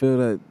 Like, you feel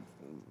that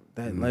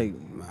like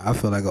I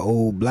feel like an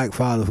old black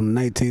father from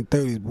the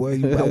 1930s,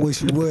 boy. I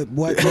wish you would,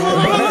 boy.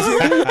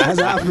 That's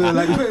how I feel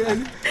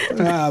like.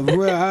 Nah,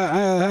 bro,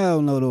 I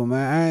don't know though,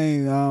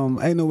 man.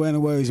 I ain't nowhere in the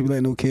world you should be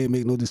letting no kid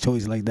make no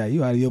choice like that.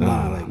 You out of your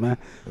mind, like, man.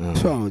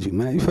 What's wrong with you,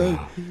 man? You feel me?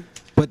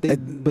 But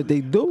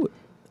they do it.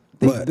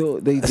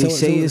 They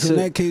say it's in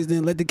that case,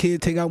 then let the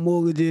kid take out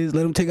mortgages,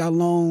 let them take out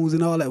loans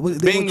and all that.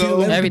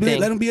 Bingo. Everything.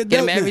 Let them be a Get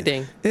them adult.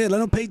 everything. Yeah, let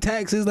them pay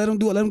taxes. Let them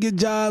do it. Let them get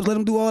jobs. Let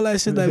them do all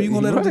that shit. Like, you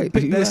gonna let them just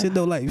pick that shit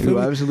though? Like, you feel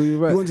You're me? absolutely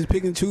right. You gonna just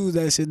pick and choose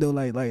that shit though?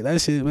 Like that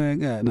shit, man.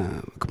 God,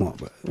 nah, come on,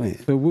 bro. Man.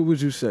 So what would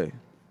you say?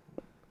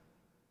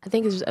 I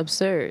think it's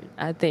absurd.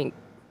 I think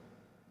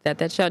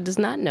that child does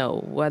not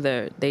know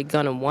whether they're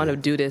gonna want to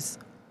do this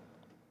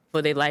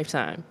for their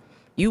lifetime.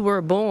 You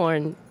were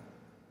born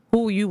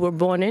who you were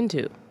born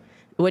into.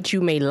 What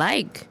you may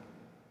like,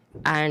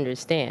 I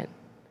understand,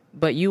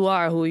 but you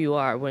are who you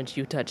are once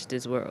you touch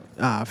this world.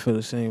 I feel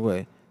the same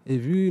way.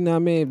 If you know what I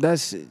mean, if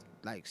that's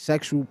like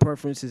sexual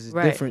preferences is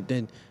Right. different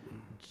than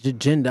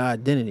gender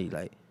identity.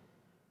 Like,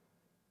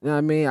 you know what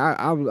I mean?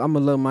 I'm gonna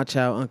love my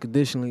child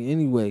unconditionally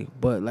anyway.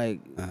 But like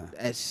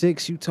at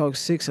 6, you talk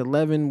 6,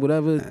 11,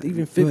 whatever, even You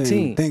ain't 15.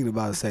 even thinking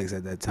about sex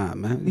at that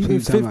time, man. Even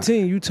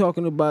 15, you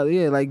talking about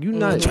like you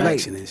not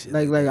Attraction like, and shit.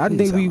 like I You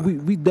think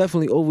talking we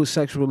definitely over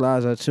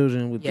sexualize our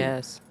children with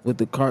Yes. with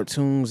the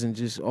cartoons and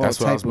just all That's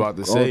what I was type about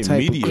to of say. all type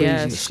Media of crazy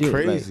Yes. is shit.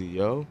 crazy,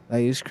 yo.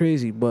 Like it's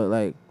crazy, but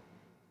like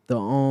the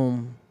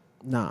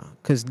nah,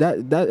 cause that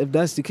if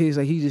that's the case,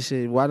 like he just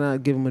said, why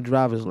not give him a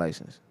driver's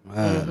license?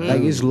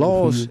 Like it's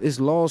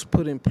laws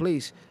put in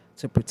place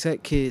to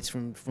protect kids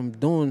from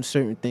doing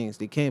certain things.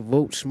 They can't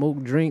vote,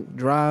 smoke, drink,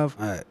 drive.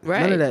 Right. Right.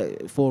 None of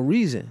that for a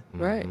reason.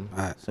 Right.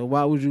 Right. So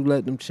why would you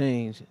let them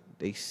change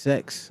they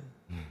sex?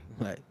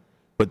 Like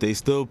But they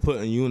still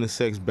put in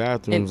unisex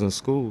bathrooms in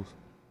schools.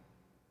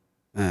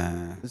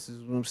 this is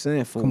what I'm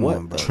saying. For Come what?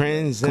 on, bro.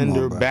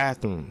 Transgender bro.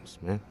 bathrooms,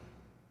 man.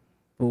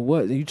 For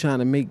what? You trying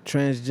to make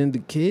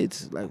transgender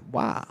kids? Like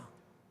why?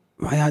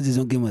 Why y'all just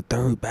don't give them a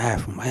third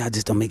bathroom? Why y'all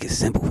just don't make it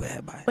simple for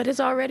everybody? But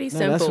it's already No,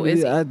 simple.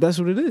 that's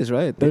what it is,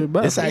 right? Third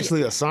bathroom. It's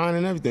actually a sign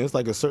and everything. It's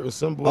like a certain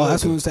symbol. Oh,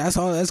 that's what I'm saying. That's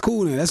all. That's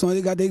cool then. That's why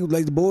they got they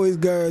like the boys,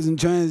 girls, and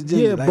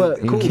transgender. Yeah, like,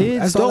 but cool. kids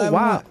That's all I don't.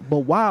 Why? want. But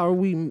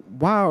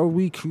why are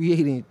we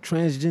creating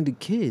transgender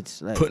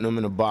kids? Like, putting them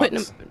in a box.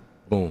 Putting them-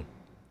 Boom.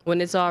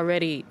 when it's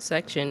already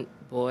section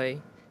boy,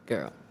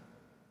 girl.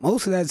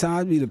 Most of that time,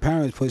 I'd be the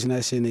parents pushing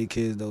that shit in their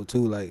kids though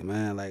too. Like,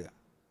 man, like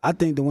I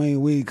think Dwayne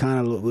Wade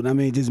kind of. I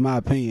mean, just my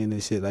opinion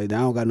and shit. Like, I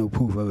don't got no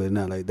proof of it,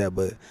 nothing like that.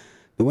 But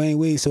Dwayne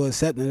Wade so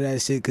accepting of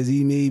that shit because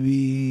he maybe,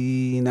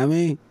 you know what I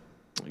mean?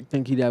 You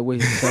think he that way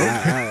himself?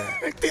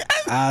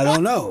 I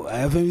don't know.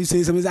 Have you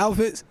seen some of his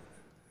outfits?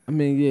 I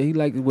mean, yeah, he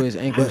like to wear his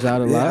ankles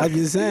out a Yeah, lot. I'm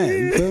just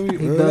saying. You feel me?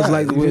 He does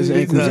like to wear his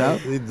ankles out.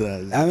 He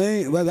does. I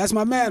mean, well, that's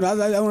my man. I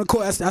on the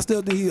court. I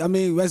still think he. I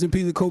mean, rest in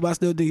peace to Kobe. I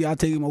still think I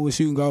take him over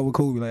shooting guard with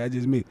Kobe. Like that's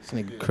just me. This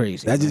nigga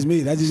crazy. That's just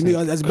me. That's just me.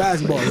 That's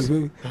basketball. You feel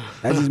me?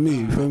 That's just me.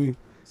 You feel me?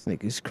 This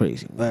nigga's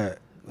crazy. All right.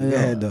 Yeah. Go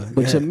ahead, though. But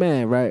Go your ahead.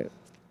 man, right?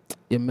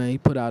 Your man, he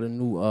put out a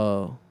new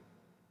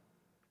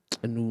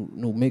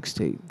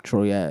mixtape,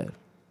 Troy Ave,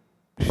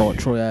 called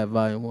Troy Ave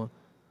Volume 1.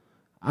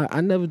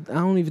 I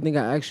don't even think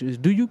I asked you this.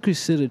 Do you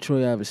consider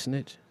Troy Ave a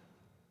snitch?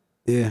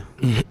 Yeah.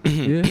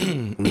 Yeah?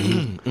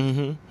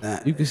 Nah.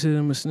 You consider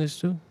him a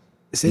snitch too?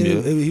 Say Yeah.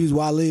 if he was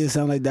Wale or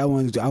something like that, I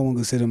wouldn't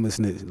consider him a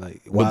snitch.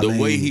 Like, But the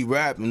Wale way ain't- he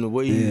rapped and the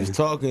way he was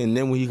talking, and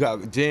then when he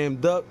got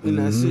jammed up in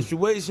that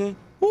situation,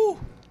 whoo.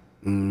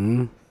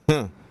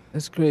 Huh.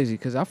 That's crazy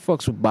because I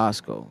fucks with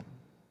Bosco.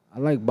 I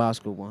like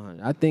Bosco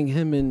 100. I think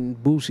him and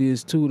Boosie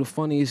is two of the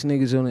funniest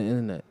niggas on the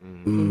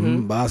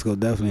internet. Bosco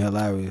definitely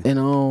hilarious.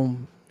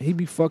 And he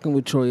be fucking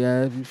with Troy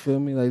Ave, you feel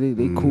me? Like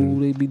they cool,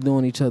 they be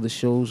doing each other's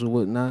shows or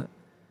whatnot.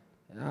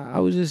 I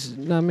was just,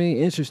 you know what I mean,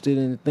 interested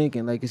in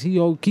thinking, like, cause he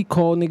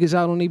call niggas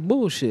out on their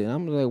bullshit.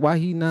 I'm like, why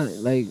he not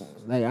like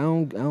I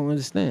don't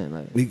understand.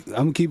 Like, I'm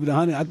gonna keep it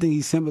 100. I think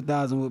he's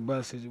sympathizing with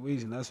bruh's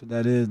situation. That's what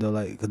that is, though.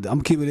 Like, 'cause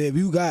I'm keeping it. If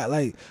you got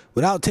like,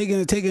 without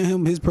taking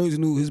him his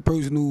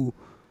personal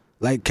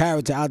like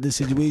character out the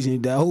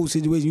situation, that whole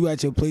situation, you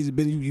at your place of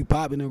business, you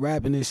popping and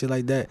rapping and shit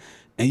like that,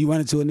 and you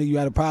run into a nigga you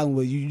had a problem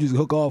with, you just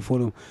hook off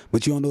with him,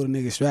 but you don't know the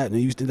nigga strapped, and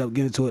you just end up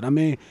getting into it. I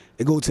mean,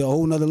 it go to a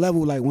whole nother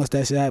level. Like once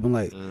that shit happen,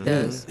 like,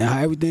 Does. and how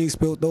everything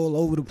spilled all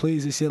over the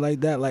place and shit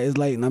like that. Like it's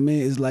like, I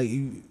mean, it's like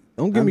you.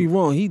 don't get me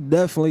wrong, he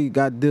definitely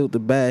got dealt a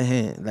bad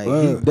hand. Like he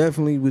Word.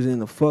 definitely was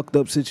in a fucked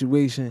up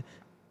situation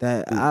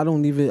that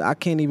I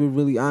can't even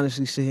really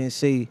honestly sit here and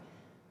say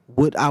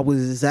what I was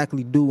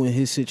exactly doing in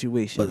his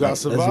situation. You gotta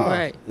survive.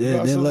 Right. You Yeah,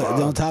 gotta then look,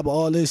 survive. on top of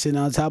all this shit,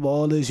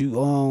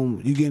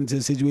 you get into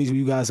a situation where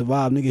you gotta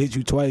survive. Nigga hit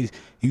you twice,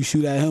 you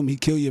shoot at him, he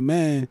kill your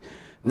man.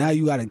 Now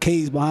you got a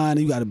case behind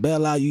it, you got a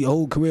bail out, your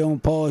whole career on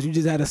pause. You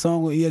just had a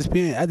song on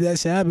ESPN. After that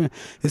shit happened,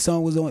 his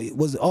song was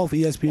off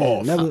ESPN.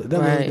 Off. Never Right.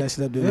 heard that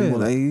shit up there Yeah, anymore.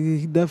 like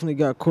he definitely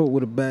got caught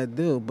with a bad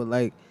deal, but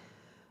like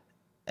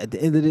at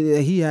the end of the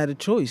day, he had a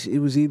choice. It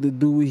was either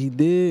do what he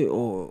did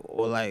or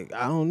like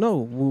I don't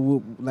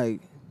know,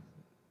 like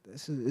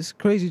it's a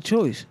crazy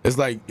choice. It's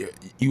like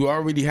you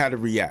already had to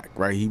react,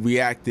 right? He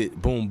reacted,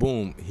 boom,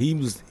 boom. He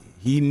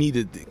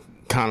needed to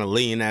kind of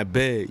lay in that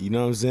bed, you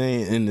know what I'm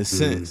saying? In the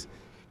sense.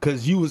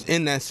 Cause you was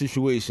in that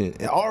situation.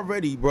 And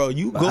already, bro,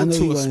 you But go I know to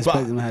you a wasn't spot.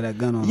 expecting him to have that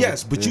gun on.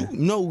 Yes, but Yeah. you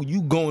know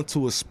you going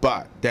to a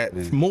spot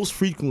that most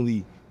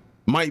frequently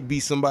might be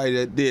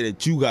somebody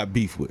that you got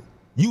beef with.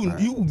 You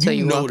So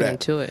you know walking that.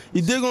 into it.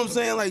 You dig what I'm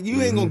saying? Like you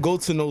ain't gonna go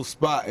to no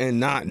spot and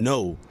not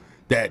know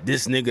that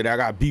this nigga that I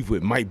got beef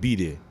with might be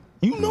there.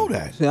 You know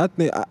that. See, I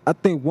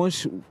think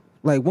once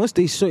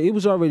they saw it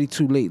was already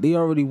too late. They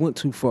already went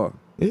too far.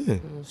 Yeah.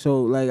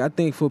 So like I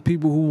think for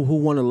people who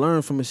want to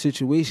learn from a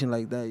situation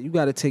like that, you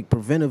got to take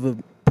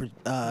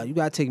you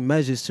got to take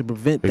measures to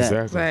prevent that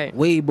Exactly. Right.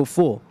 way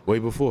before. Way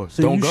before.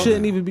 So Don't you go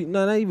shouldn't there. even be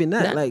not even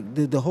that. Nah. Like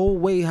the whole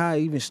way how it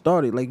even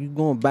started, like you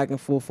going back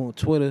and forth on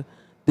Twitter,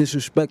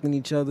 disrespecting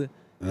each other.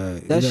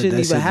 That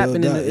shouldn't even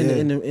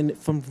happen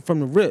from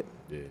the rip.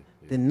 Yeah.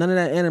 Then none of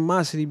that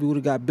animosity would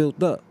have got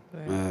built up.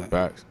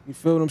 Facts. You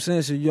feel what I'm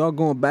saying? So y'all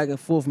going back and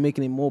forth,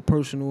 making it more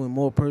personal and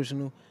more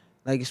personal.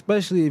 Like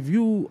especially if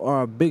you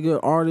are a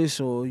bigger artist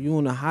or you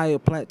on a higher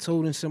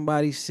plateau than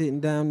somebody sitting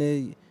down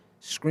there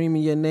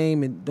screaming your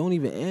name and don't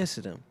even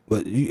answer them.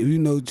 But you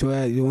know,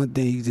 Troy, the one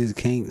thing he just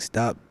can't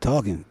stop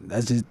talking.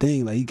 That's his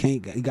thing. Like he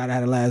gotta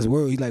have the last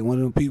word. He's like one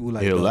of them people.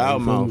 Like He a that, loud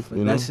you feel me? mouth. You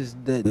know? That's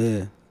just that.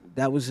 Yeah.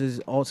 That was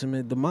his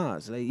ultimate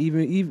demise. Like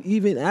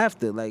even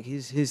after, like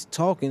his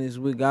talking is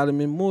what got him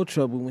in more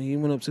trouble when he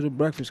went up to the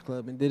Breakfast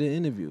Club and did an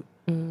interview.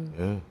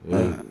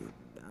 Yeah.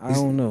 I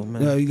don't know,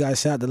 man. You know, he got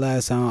shot the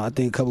last time. I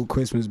think a couple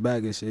Christmas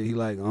back and shit. He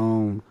like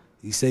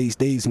he said he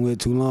stayed somewhere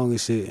too long and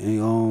shit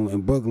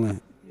in Brooklyn.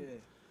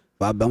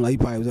 But I'm like, he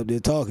probably was up there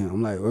talking.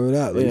 I'm like, word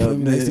up. You feel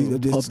me? Next thing,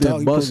 up there up there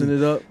talking, busting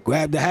it up.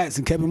 grabbed the hats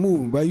and kept it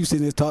moving, bro. You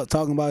sitting there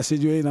talking about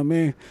shit you ain't, I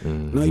mean. You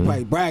know, he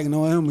probably bragging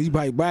on him. He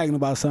probably bragging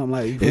about something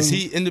like. You feel Is me?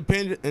 he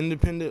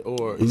independent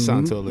or he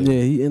signed to a label?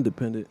 Yeah, he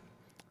independent.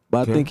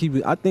 But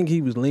Okay. I think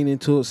he was leaning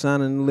towards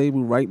signing the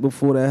label right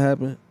before that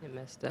happened. It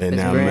messed up And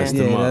his now brand. messed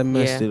him Yeah, up. that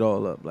messed Yeah. it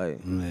all up. Like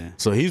Yeah.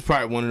 So he's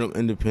probably one of them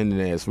independent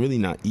ass really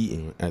not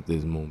eating at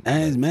this moment.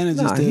 And his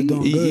manager Nah, still he-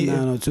 doing he- good he-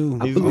 now though too.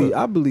 He's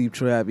I believe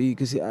Trap E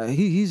because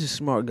he's a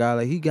smart guy.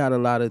 Like he got a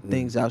lot of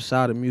things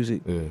outside of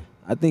music. Yeah.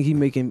 I think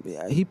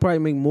he probably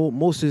make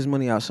most of his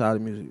money outside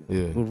of music.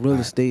 Yeah. With real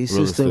estate,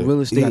 Real sister, estate. real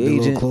He estate got the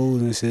little agent.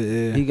 clothes and shit.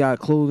 Yeah. He got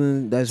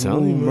clothing that's Tell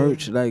new me, man.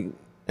 merch. Like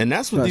And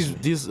that's what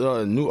Trust these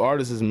new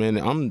artists,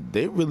 man.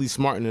 They really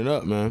smarting it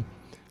up, man.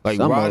 Like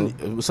Some of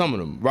Rodney, some of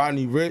them.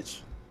 Rodney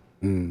Rich,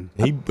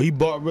 He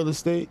bought real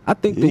estate. I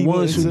think He the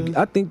ones went who into-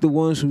 I think the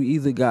ones who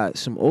either got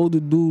some older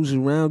dudes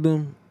around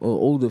them or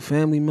older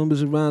family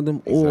members around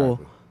them, or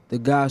Exactly. the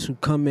guys who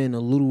come in a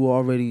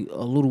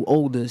little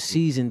older,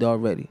 seasoned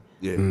already.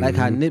 Yeah. Like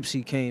how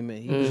Nipsey came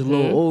in, he was a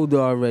little older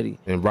already.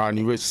 And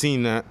Rodney Ricch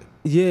seen that.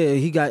 Yeah,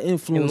 he got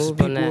influence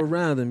moved on people that.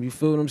 around him. You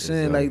feel what I'm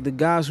saying? Exactly. Like the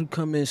guys who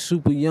come in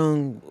super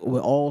young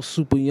with all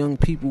super young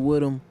people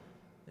with them,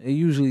 they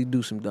usually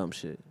do some dumb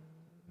shit.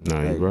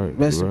 No, you're Like, right.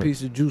 Rest you're in right. peace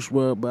to Juice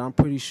WRLD, but I'm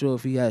pretty sure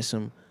if he had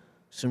some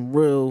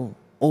real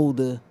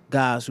older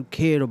guys who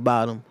cared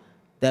about him,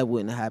 that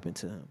wouldn't have happened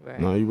to him. Right.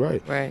 No, you're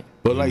right. Right.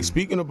 But like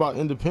speaking about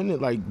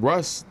independent, like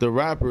Russ, the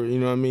rapper, you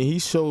know what I mean? He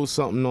showed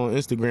something on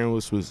Instagram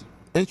which was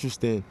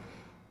interesting.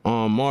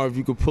 Marv,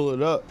 you could pull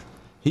it up.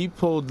 He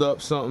pulled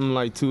up something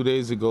like 2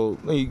 days ago,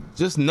 like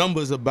just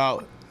numbers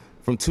about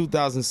from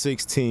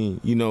 2016,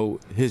 you know,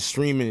 his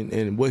streaming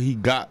and what he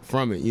got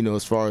from it, you know,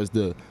 as far as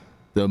the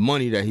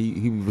money that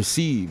he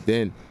received.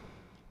 And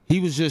he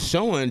was just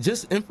showing,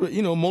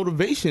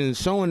 motivation,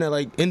 showing that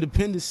like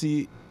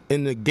independency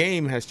in the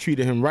game has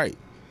treated him right.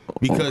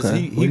 Because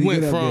Okay. he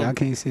went There? I from,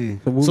 can't see.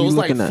 What so we it's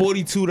like looking at?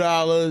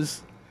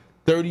 $42,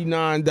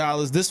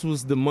 $39. This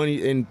was the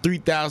money in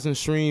 3,000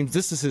 streams.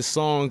 This is his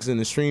songs and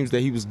the streams that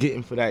he was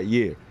getting for that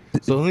year.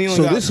 So he only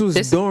So got this was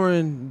This-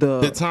 during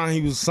the time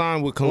he was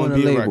signed with on the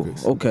Columbia label.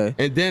 Records. Okay.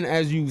 And then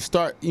as you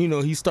start,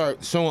 he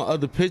start showing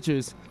other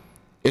pictures,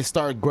 it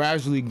started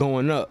gradually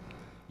going up.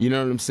 You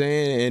know what I'm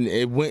saying? And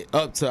it went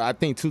up to, I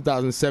think,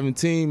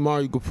 2017.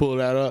 Mario, you can pull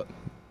that up.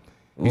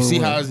 You see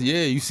how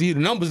you see the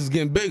numbers is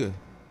getting bigger.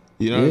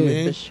 You know what I Yeah.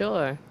 mean? For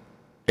sure.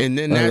 And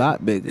then A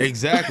lot bigger.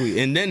 Exactly.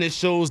 And then it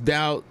shows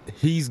down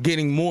he's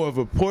getting more of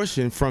a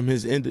portion from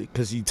his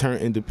because he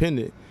turned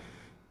independent.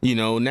 You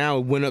know, now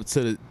it went up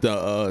to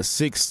the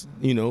six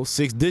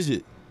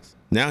digit.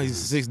 Now he's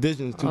 6 digits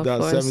in All for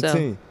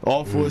 2017.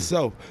 All for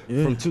itself.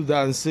 Yeah. From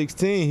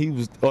 2016, he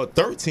was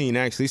 13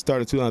 actually.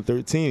 Started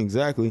 2013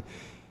 exactly.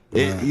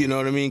 You know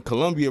what I mean?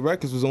 Columbia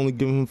Records was only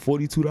giving him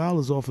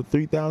 $42 off of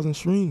 3,000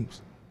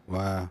 streams.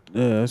 Wow.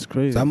 Yeah, that's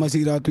crazy. So how much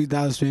he got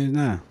 3,000 streams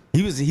now?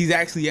 He's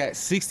actually at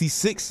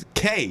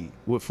 66K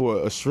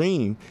for a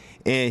stream,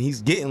 and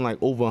he's getting like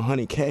over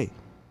 100K.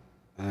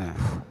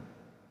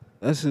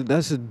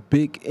 That's a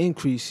big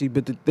increase. See,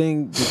 but the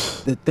thing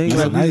That's a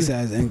like nice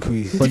ass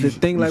increase. but the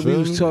thing like we feel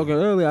was me? talking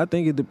earlier, I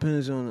think it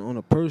depends on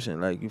a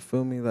person. Like you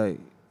feel me? Like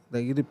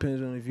it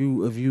depends on if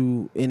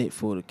you in it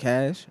for the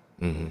cash,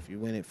 if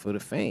you in it for the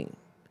fame.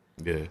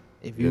 Yeah.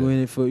 If you in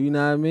it for, you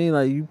know what I mean?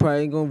 Like you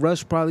probably ain't gonna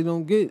Rush probably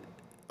don't get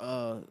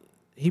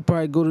he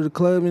probably go to the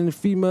club and the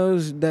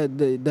females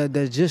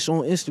that just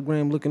on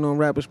Instagram looking on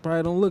rappers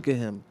probably don't look at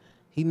him.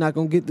 He not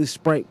gonna get the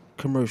Sprite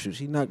commercials.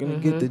 He not gonna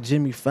get the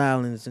Jimmy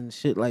Fallons and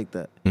shit like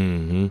that.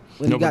 Mm-hmm. When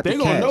he No, got but they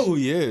the gonna cash. know who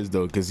he is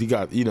though, because he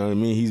got, you know what I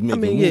mean. He's I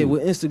making. mean, yeah,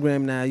 moves. with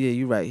Instagram now, yeah,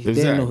 you're right. They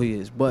Exactly. know who he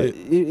is, but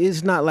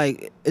it's not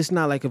like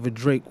if a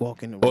Drake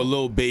walking or around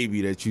Lil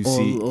Baby that you or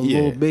see,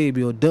 Lil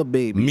Baby or Dub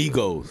Baby,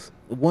 Migos.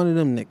 one of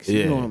them niggas.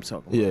 Yeah, You know what I'm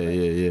talking yeah, about. right?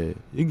 yeah.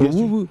 You But get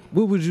you.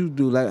 what would you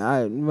do? Like,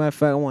 matter of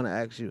fact, I want to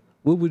ask you,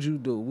 what would you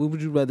do? What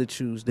would you rather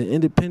choose? The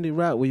independent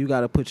route where you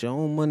got to put your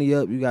own money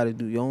up, you got to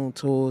do your own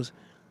tours,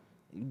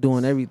 you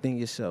doing everything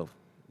yourself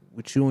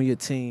with you and your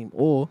team,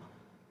 or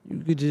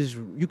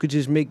you could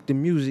just make the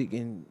music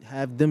and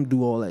have them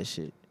do all that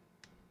shit.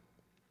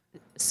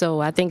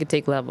 So I think it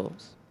take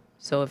levels.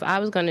 So if I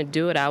was going to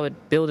do it, I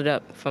would build it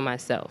up for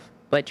myself.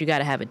 But you got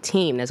to have a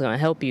team that's going to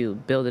help you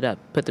build it up,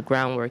 put the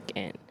groundwork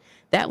in.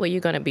 That way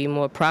you're going to be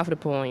more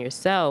profitable on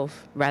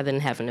yourself rather than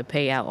having to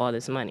pay out all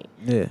this money.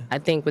 Yeah. I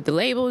think with the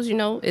labels,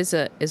 it's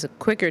a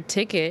quicker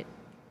ticket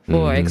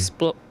for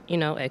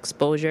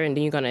exposure, and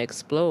then you're going to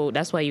explode.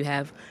 That's why you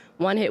have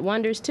one-hit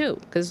wonders too,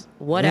 because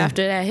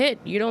after that hit,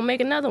 you don't make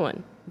another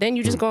one. Then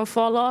you're just going to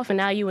fall off, and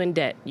now you're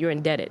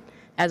indebted.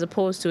 As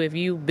opposed to if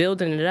you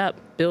build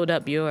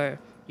up your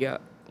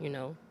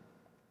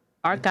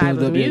archive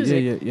Build of up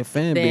music, your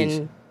fan then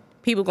base.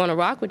 people going to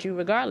rock with you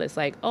regardless.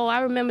 Like, oh, I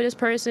remember this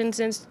person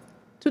since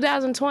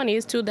 2020,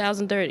 it's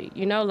 2030.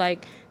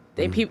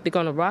 They're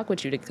going to rock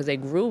with you because they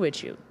grew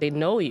with you. They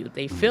know you.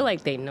 They feel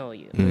like they know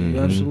you.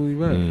 You're absolutely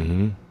right.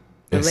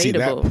 And see,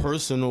 that Relatable.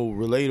 personal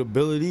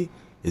relatability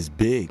is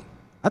big.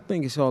 I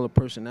think it's all a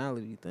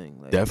personality thing.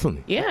 Like,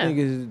 Definitely. I Yeah. think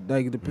it's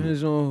like it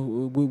depends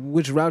on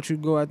which route you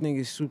go. I think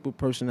it's super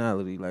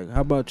personality. Like, how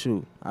about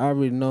you? I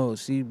already know.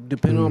 See,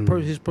 depending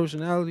on his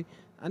personality,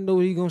 I know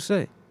what he gonna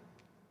say.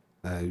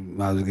 You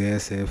might as well get that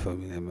said for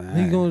me,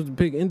 man. He gonna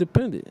pick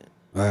independent.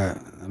 Right.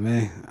 I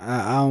mean,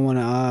 I don't want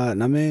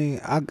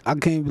to. I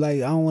can't be like,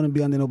 I don't want to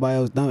be under nobody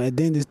else. And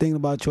then this thing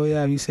about Troy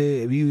Ave, you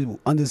said if you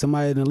under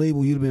somebody in the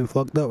label, you'd have been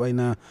fucked up right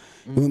now.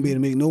 You wouldn't be able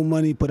to make no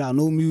money, put out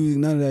no music,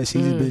 none of that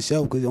shit. Just been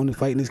shelved because he's only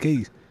fighting his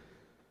case.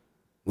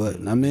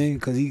 But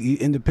because he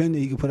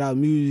independent, he can put out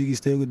music, he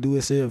still could do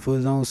it shit for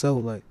his own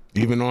self. Like,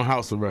 Even on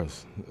house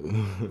arrest.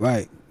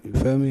 right. You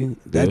feel me?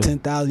 That Yeah.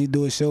 10,000 you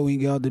do a show, he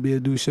get out to be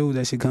able to do shows,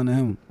 that shit come to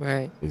him.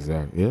 Right.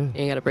 Exactly. Yeah.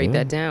 You got to break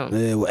that down.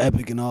 Yeah, with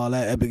Epic and all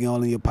that, Epic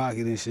all in your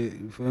pocket and shit.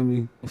 You feel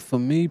me? For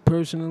me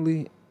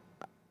personally,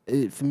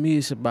 for me,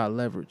 it's about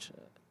leverage.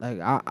 Like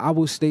I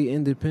will stay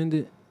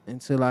independent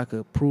until I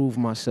could prove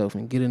myself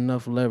and get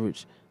enough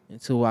leverage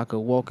until I could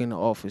walk in the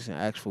office and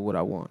ask for what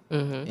I want.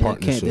 And they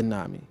can't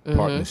deny me.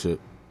 Partnership.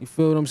 You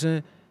feel what I'm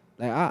saying?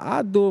 Like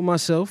I do it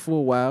myself for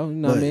a while, you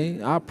know what I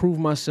mean? I prove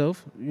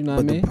myself, you know what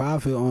I mean? But the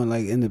profit on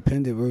like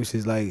independent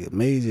versus like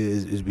major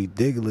is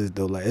ridiculous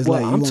though. Like it's Well,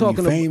 like you I'm want to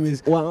talking be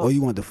famous or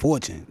you want the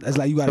fortune. That's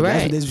like you got to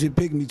Right. that's shit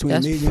picking between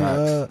That's major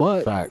and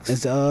But Facts.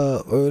 it's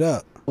word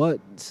up.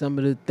 but some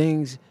of the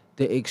things,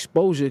 the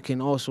exposure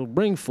can also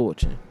bring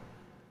fortune.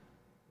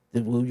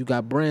 Well, you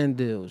got brand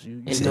deals. You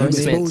know what I mean?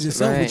 Endorsements. Expose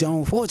yourself Right. with your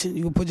own fortune.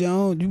 You can put your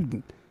own.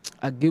 You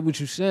I get what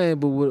you're saying,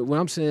 but what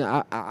I'm saying,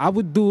 I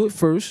would do it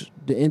first,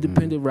 the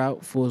independent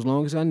route, for as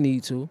long as I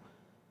need to,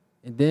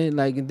 and then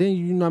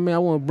you know what I mean. I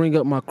want to bring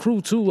up my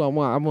crew too. I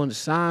want to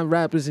sign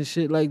rappers and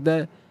shit like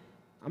that.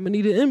 I'm gonna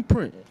need an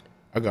imprint.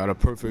 I got a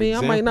perfect I mean,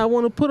 example. I might not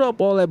want to put up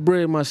all that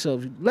bread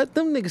myself. Let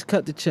them niggas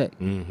cut the check.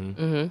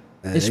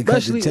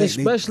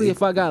 Especially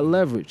if I got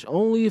leverage.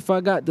 Only if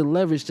I got the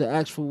leverage to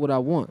ask for what I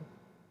want.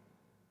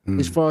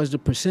 As far as the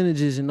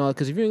percentages and all,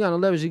 because if you ain't got no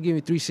leverage, you give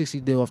me 360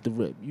 deal off the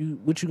rip.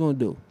 What you gonna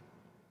do?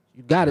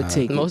 You gotta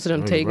take it. Most of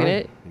them You're taking right.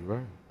 it. You're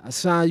right. I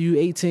signed you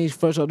 18s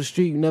fresh off the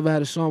street. You never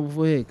had a song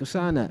before here. Go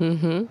sign that.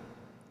 You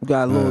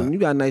got you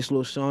got a nice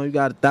little song. You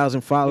got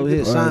 1,000 followers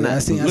here. Sign that. I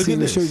seen Look at the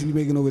this. shirts you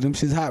be making over them.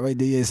 Shit's hot right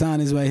there. Yeah, sign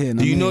this right here.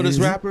 Do you know this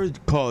rapper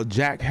called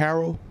Jack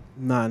Harrow?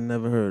 Nah,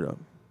 never heard of.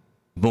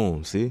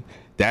 Boom, see?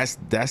 That's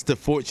the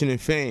fortune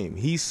and fame.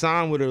 He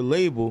signed with a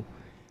label.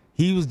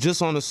 He was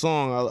just on a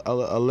song.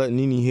 I'll let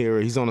Nene hear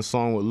it. He's on a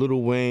song with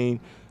Lil Wayne,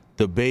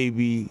 The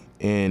Baby,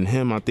 and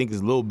him, I think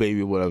is Lil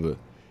Baby or whatever.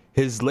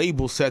 His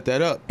label set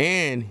that up.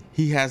 And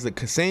he has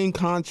the same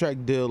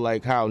contract deal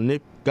like how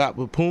Nip got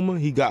with Puma,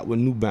 he got with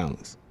New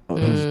Balance. Oh,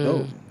 that's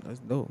dope. That's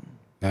dope.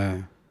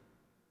 The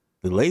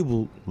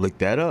label looked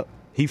that up.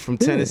 He from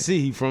Tennessee,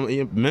 he from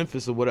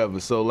Memphis or whatever.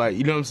 So like,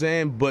 you know what I'm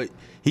saying? But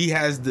he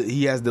has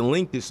the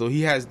link there. So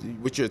he has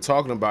what you're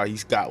talking about.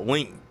 He's got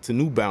linked to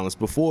New Balance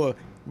before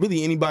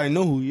really anybody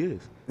know who he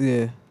is.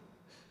 Yeah.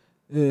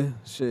 Yeah,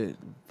 shit.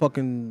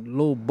 Fucking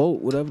Lil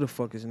Boat, whatever the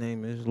fuck his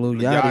name is. Lil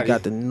Yachty Yachty.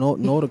 got the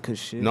Nautica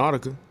shit.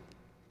 Nautica.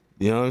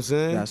 You know what I'm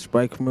saying? Got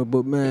Sprite from it,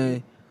 but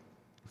man,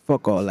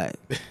 fuck all that.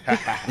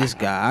 This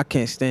guy, I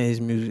can't stand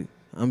his music.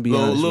 I'm be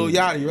honest Lil with you.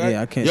 Yachty, right?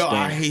 Yeah, I can't Yo, stand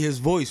I it. hate his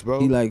voice,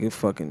 bro. He like a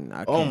fucking.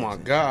 I Oh can't my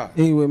stand it. God.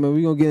 Anyway, man,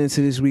 we gonna get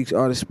into this week's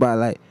artist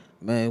spotlight,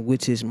 man,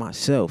 which is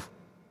myself.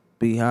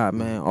 Be hot,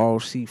 man.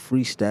 RC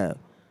freestyle.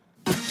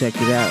 Check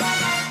it out.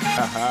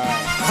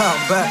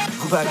 I'm back. They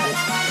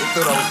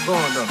thought I was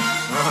gone though.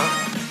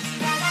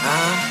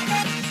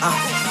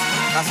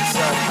 That's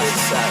a big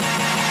side.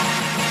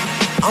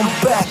 I'm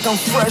back, I'm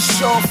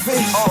fresh off it.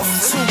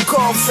 2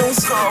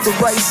 coffins, the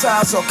right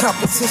size or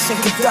competition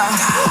could die.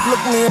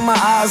 Look me in my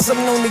eyes, I'm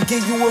known to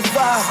give you a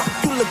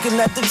vibe. You looking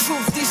at the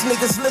truth, these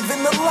niggas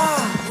living a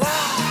lie.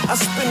 I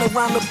spin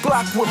around the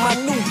block with my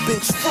new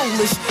bitch,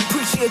 foolish.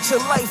 Appreciate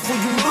your life when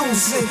you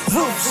lose it.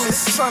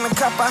 Ruthless, trying to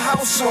cop a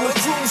house on a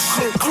cruise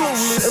ship.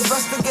 Clueless,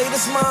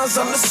 investigators' minds,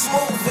 I'm the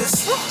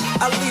smoothest.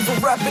 I leave a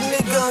rapping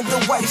nigga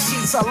under white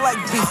sheets. I like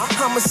beef,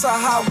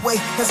 homicide highway,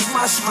 that's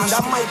my street.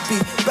 I might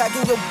be back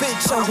in your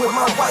bitch, I'm with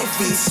my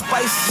wifey.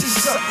 Spicy, she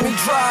sucked me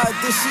dry,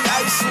 then she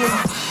iced me.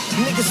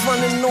 Niggas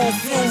running on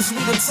fumes,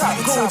 we the top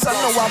goons. I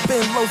know I've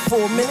been low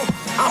for a minute.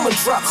 I'ma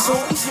drop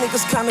soon. These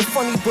niggas kinda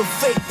funny but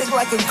fake, they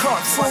like a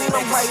cartoon.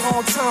 I'm right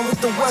on time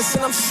with the West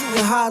and I'm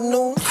shooting high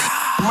noon.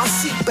 My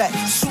seat back,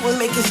 shooting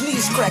make his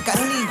knees crack. I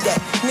need that.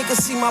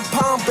 Niggas see my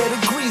palm, better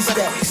grease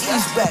that.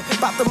 Ease back,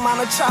 bout to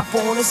mount a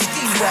chopper on a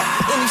ski rack.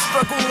 Any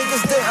struggle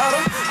niggas they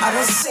utter, I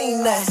done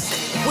seen that.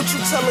 What you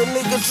tell a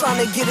nigga trying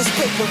to get his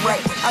paper right?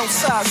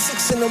 Outside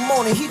 6 in the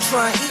morning, he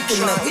trying to eat the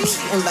night. We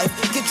cheating life,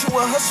 get you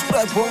a hustle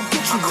that won't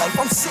get you life.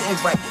 I'm sitting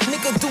right,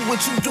 nigga do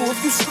what you do if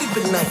you sleep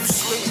at night.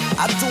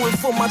 I do it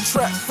for my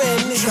trap fan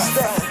niggas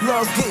that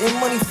love getting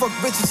money, fuck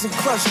bitches and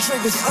clutch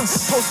triggers.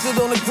 Posted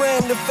on the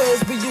gram, the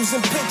feds be using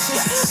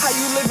pictures. How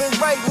you living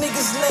right,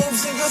 niggas'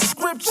 names in your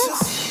scriptures.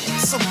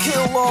 So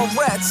kill all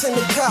rats and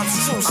the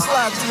cops too.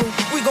 Slide through,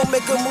 we gon'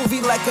 make a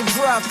movie like a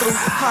drive-through.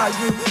 How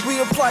you?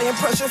 We applying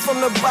pressure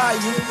from the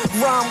bayou.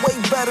 Rhyme way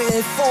better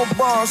in 4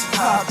 bars.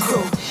 How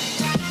cool?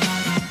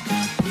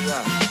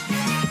 Yeah.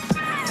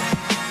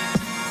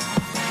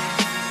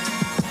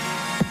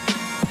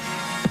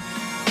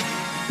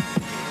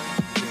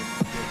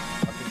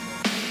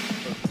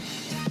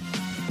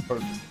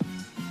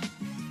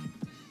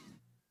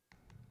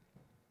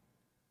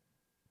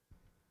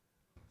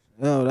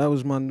 Yo, that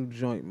was my new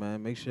joint,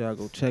 man. Make sure y'all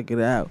go check it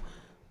out.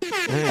 ROC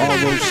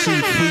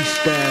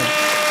freestyle.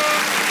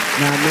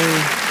 Know what I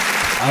mean?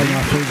 That was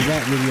my favorite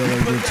rap video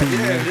right there too,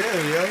 man.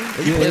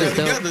 You put that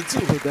dope. together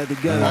too. Put that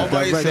together. All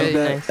by Directed yourself.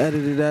 that, Nice.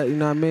 edited that, you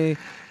know what I mean?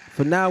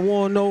 For now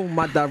on, though,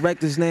 my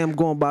director's name, I'm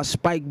going by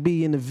Spike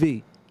B in the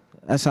V.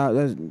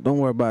 Don't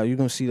worry about it. You're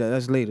gonna see that.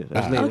 That's later.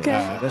 That's later. Okay,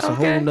 That's a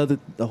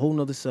whole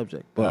nother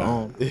subject. But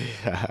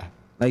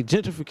like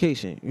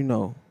gentrification, you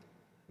know,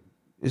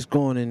 it's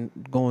going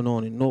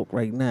on in Newark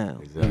right now.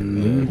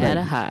 Exactly. At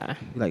a high.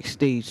 Like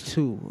stage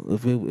 2.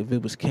 If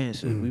it was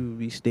cancer, we would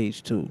be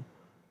stage 2. You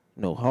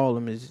know,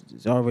 Harlem is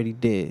already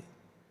dead.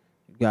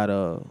 You got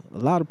a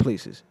lot of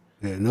places.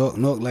 Yeah,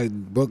 Newark like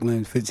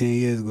Brooklyn 15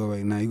 years ago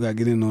right now. You gotta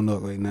get in on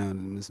Newark right now.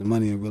 There's some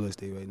money in real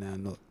estate right now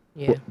in Newark.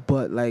 Yeah.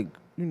 But like,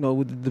 you know,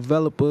 with the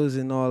developers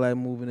and all that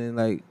moving in,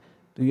 like,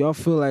 do y'all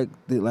feel like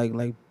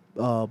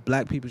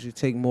black people should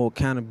take more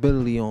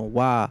accountability on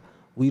why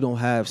we don't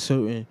have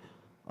certain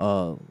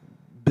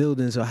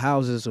buildings or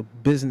houses or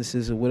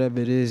businesses or whatever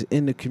it is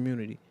in the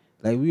community?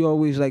 Like, we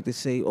always like to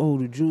say, oh,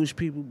 the Jewish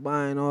people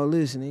buying all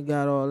this and they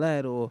got all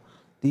that, or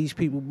these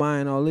people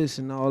buying all this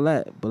and all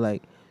that. But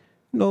like,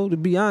 you know, to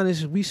be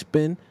honest, we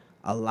spend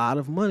a lot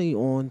of money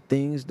on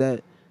things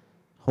that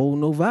hold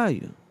no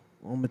value,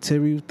 on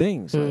material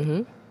things.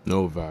 Like,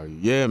 No value.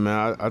 Yeah,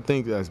 man. I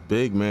think that's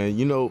big, man.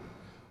 You know,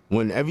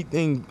 when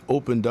everything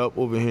opened up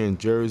over here in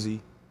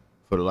Jersey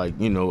for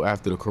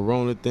after the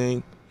Corona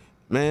thing,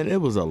 man, it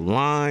was a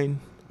line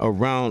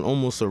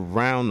almost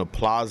around the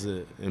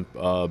plaza in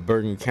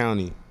Bergen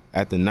County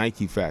at the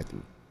Nike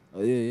factory.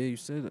 oh yeah, you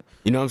said that.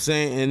 You know what I'm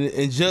saying?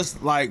 And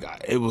just like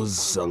it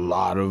was a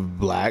lot of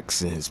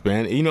blacks and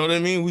Hispanic. You know what I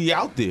mean? We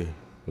out there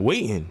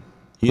waiting.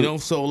 You know,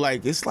 so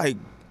like it's like,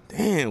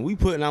 damn, we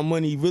putting our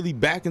money really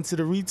back into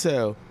the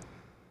retail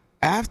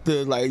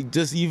after like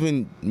just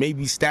even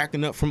maybe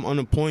stacking up from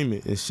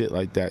unemployment and shit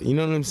like that. You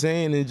know what I'm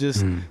saying? And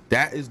just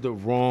that is the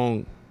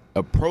wrong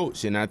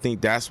approach, and I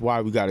think that's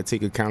why we got to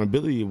take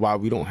accountability of why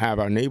we don't have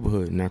our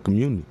neighborhood and our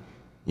community.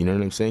 You know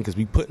what I'm saying? Because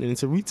we putting it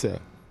into retail.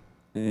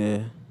 Yeah.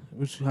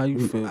 How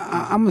you feel?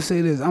 I'm gonna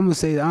say this. I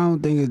don't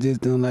think it's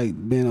just them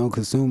like being on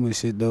consumer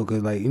shit though,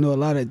 cause like, you know, a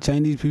lot of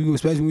Chinese people,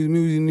 especially when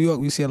we was in New York,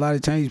 we see a lot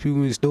of Chinese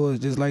people in stores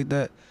just like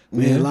that.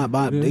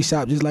 Man, they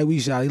shop just like we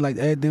shop. They like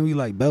everything. We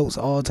like belts,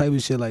 all type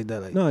of shit like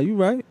that. Like, No, you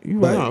right.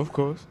 No, of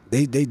course.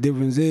 they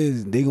difference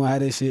is they gonna have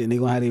that shit and they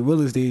gonna have their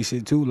real estate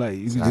shit too. Like,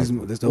 you can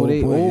just, that's the whole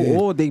point.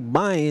 Or they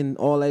buying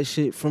all that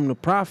shit from the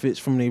profits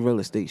from their real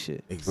estate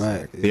shit.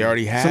 Exactly. Right. They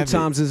already have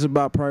Sometimes it's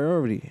about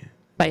priority.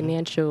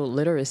 Financial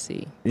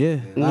literacy. Yeah.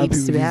 A lot of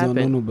needs people to just don't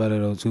know happen. no better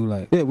though too.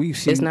 Like, Yeah, we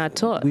see. It's not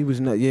taught. We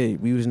was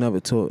never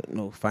taught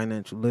no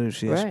financial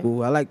literacy in Right.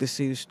 school. I like to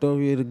see the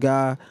story of the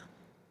guy,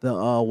 the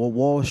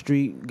Wall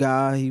Street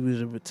guy. He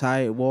was a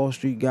retired Wall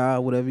Street guy.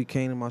 Whatever, he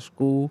came to my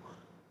school.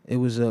 It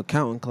was an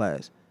accounting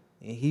class,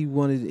 and he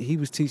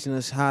was teaching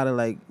us how to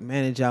like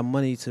manage our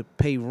money to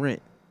pay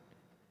rent.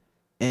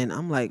 And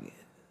I'm like,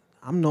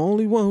 I'm the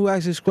only one who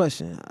asked this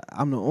question.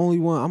 I'm the only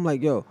one. I'm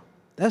like, yo,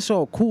 that's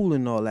all cool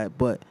and all that,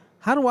 but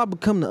how do I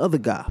become the other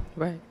guy?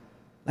 Right.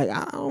 Like,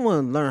 I don't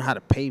want to learn how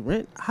to pay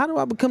rent. How do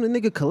I become the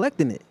nigga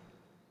collecting it?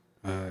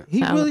 I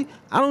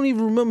don't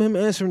even remember him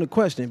answering the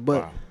question,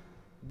 but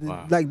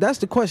Wow. like that's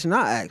the question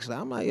I asked. Like,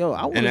 I'm like, yo,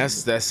 I want. And that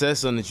says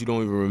something that you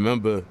don't even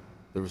remember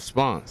the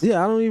response.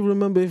 Yeah, I don't even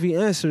remember if he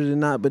answered it or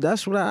not. But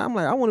that's what I'm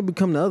like. I want to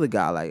become the other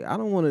guy. Like, I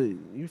don't want to.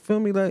 You feel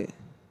me? Like,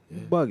 you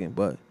bugging,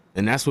 but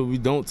And that's what we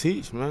don't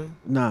teach, man.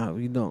 nah,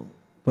 we don't.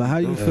 But how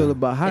you feel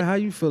about how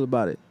you feel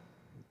about it?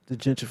 The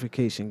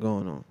gentrification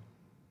going on.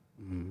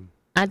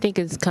 I think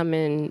it's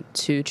coming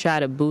to try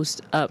to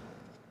boost up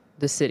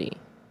the city,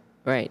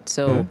 right?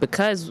 So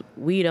because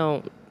we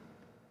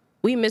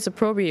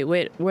misappropriate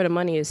where the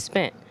money is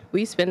spent.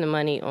 We spend the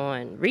money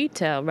on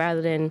retail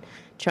rather than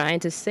trying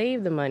to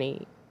save the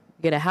money,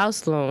 get a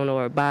house loan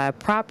or buy a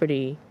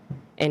property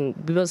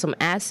and build some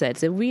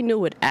assets. If we knew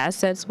what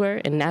assets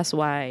were, and that's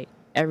why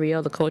every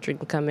other culture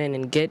can come in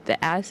and get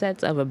the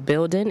assets of a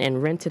building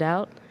and rent it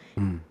out,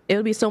 it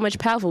would be so much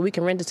powerful. We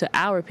can rent it to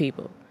our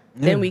people.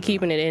 Then we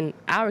keeping it in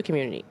our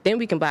community. Then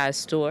we can buy a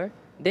store.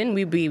 Then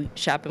we be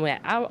shopping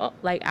at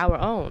our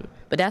own.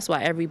 But that's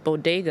why every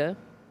bodega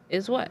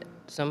is what?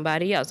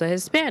 Somebody else, a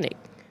Hispanic.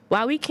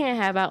 Why we can't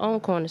have our own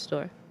corner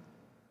store?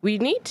 We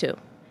need to,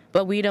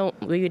 but we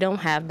don't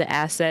have the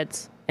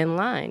assets in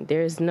line.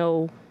 There is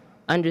no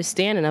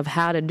understanding of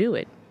how to do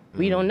it.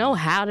 We don't know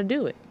how to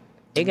do it.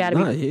 It got to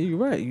be. Yeah, you're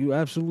right. You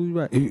absolutely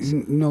right.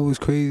 you know what's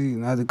crazy?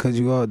 Not to cut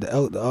you off. The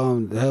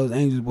Hells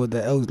Angels bought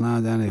the Elks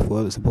line down there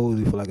for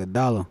supposedly for like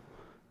 $1.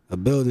 A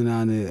building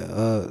down there.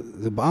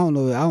 But I don't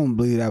know. I don't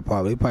believe that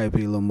part. They probably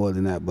paid a little more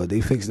than that. But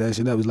they fixed that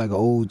shit up. It's like an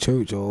old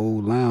church or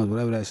old lounge,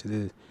 whatever that shit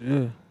is.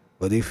 Yeah.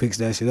 But they fixed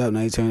that shit up. Now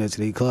they turned that to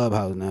their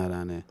clubhouse now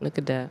down there. Look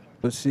at that.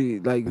 But see,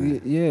 like,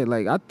 yeah,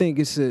 like I think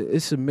it's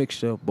a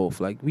mixture of both.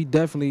 Like, we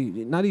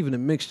definitely not even a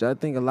mixture. I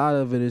think a lot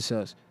of it is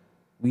us.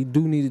 We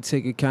do need to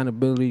take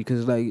accountability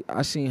because, like,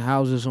 I seen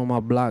houses on my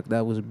block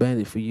that was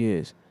abandoned for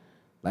years.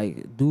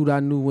 Like, dude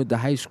I knew went to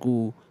high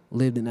school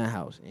lived in that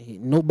house.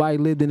 And nobody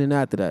lived in it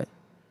after that.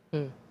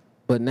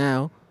 But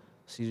now,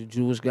 see the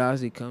Jewish guys,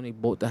 they come, they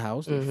bought the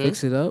house, they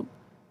fix it up,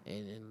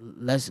 and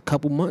in less a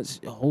couple months,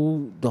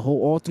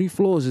 all 3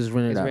 floors is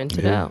rented It's out.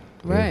 rented out.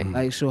 Right.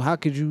 Like, so how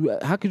could you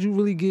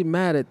really get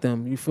mad at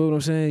them? You feel what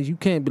I'm saying? You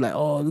can't be like,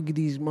 oh, look at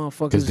these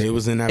motherfuckers. Because they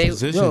was in that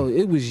position. Yo,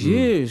 it was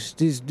years.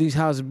 These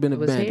houses have been It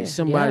was abandoned. here.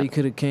 Somebody Yeah.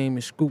 could have came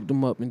and scooped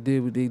them up and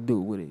did what they do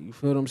with it. You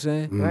feel what I'm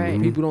saying?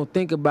 Right. People don't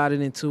think about it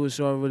until it's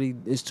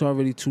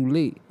already too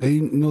late. Hey,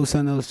 you know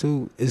something else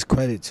too? It's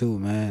credit too,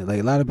 man.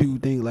 Like a lot of people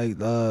think like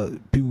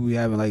people be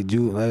having like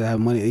have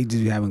money, they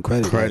just be having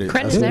credit. Credit.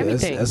 Credit's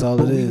everything. That's all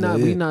But it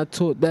is. we not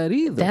taught that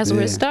either. That's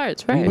where it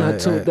starts, we right? not Right,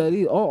 taught right. that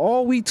either.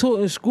 All we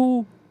taught in school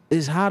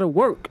is how to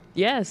work.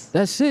 Yes.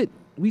 That's it.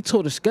 We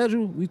taught a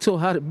schedule. We taught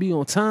how to be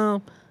on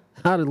time,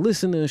 how to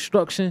listen to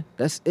instruction.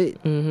 That's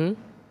it. Mm-hmm.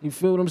 You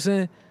feel what I'm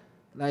saying?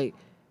 Like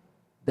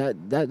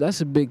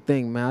that's a big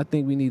thing, man. I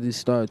think we need to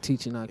start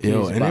teaching our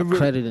kids and about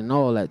credit and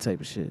all that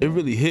type of shit. It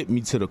really hit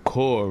me to the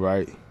core,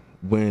 right?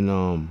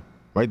 When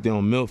right there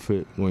on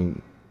Milford,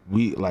 when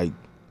we like,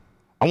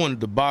 I wanted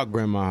to buy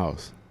grandma's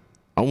house.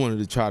 I wanted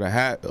to try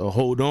to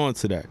hold on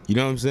to that. You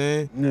know what I'm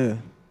saying? Yeah.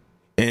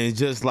 And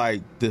just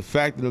like the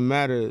fact of the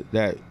matter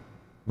that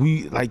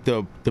we like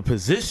the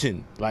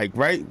position, like,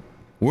 right?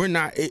 We're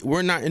not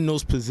in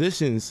those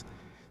positions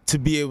to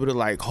be able to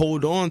like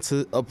hold on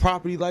to a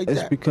property like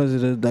It's that. because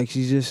of the, like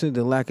she just said,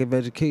 the lack of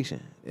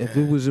education. If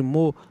it was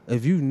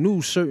if you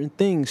knew certain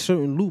things,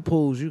 certain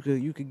loopholes, you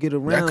could get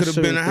around. That could have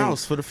been certain a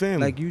house things. for the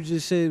family. Like you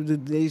just said,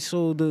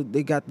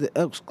 they got the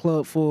Elks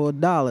Club for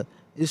 $1.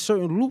 There's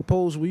certain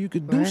loopholes where you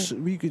could do, Right.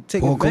 where you could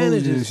take Foreclosure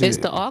advantage and of. shit. It's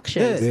the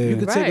auction. Yeah, you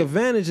could take Right.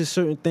 advantage of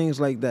certain things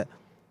like that.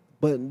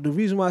 But the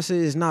reason why I say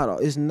it's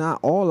not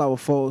all our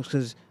fault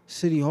because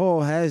City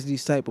Hall has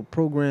these type of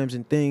programs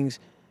and things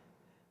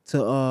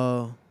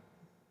to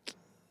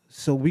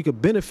so we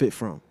could benefit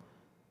from.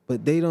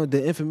 But they don't.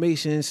 The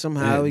information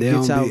somehow Yeah, it they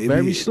gets don't out be- it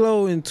very be-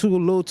 slow and a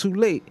little too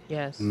late.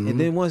 Yes. And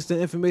then once the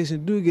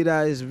information do get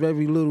out, it's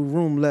very little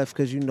room left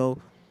because you know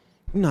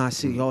how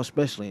City Hall,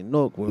 especially in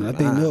Newark. I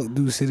think Newark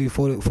do city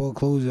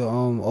foreclosure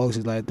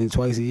auctions like I think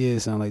twice a year,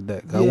 something like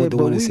that. I Yeah, went to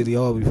but one in we- City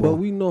Hall before. But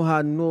we know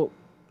how Newark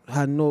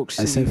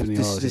City, Symphony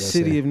Hall, the should I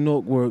city say. of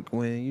Newark work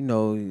when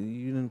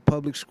you in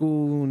public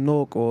school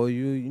Newark or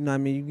you know what I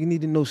mean you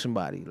need to know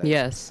somebody. Like,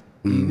 Yes.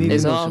 you need to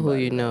It's know all who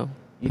somebody. you know.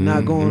 You're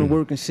not going to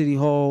work in City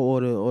Hall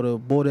or the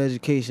Board of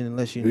Education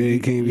unless you you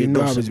can't be a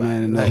know garbage somebody.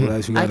 man and Like, all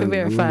that. You I gotta- can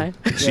verify.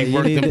 She you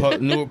worked need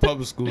in Newark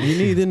Public School. You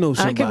need to know I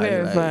somebody. can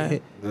verify.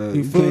 Like, You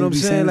you feel what I'm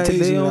saying? Like they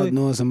without only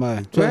knowing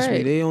somebody. trust me,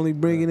 Right. they only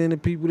bringing in the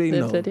people they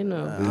know. That they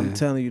know. I'm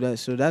telling you that.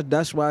 So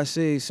that's why I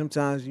say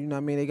sometimes you know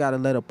what I mean they gotta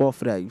let up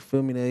off of that. You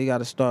feel me? They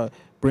gotta start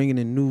bringing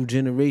a new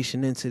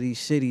generation into these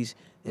cities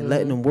and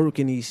letting them work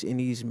in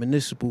these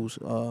municipal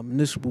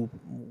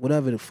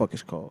whatever the fuck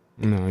it's called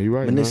No, you're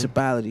right.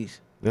 municipalities.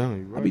 No, you're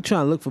I right. be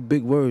trying to look for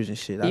big words and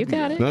shit. You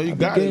got it. No, you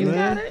got it, getting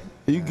man. it.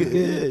 You get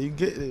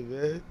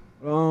it,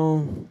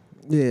 man.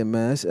 Yeah,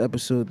 man. That's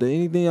episode.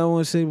 Anything I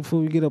want to say before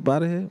we get up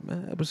out of here,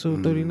 man?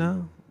 Episode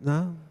 39.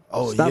 Nah.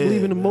 Oh, Stop yeah,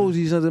 leaving man.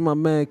 emojis under my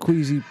man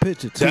Queasy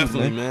picture too.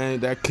 Definitely, man. man.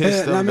 That kiss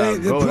Yeah, stuff I mean,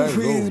 got the go. That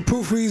go.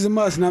 proofread's a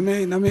must. I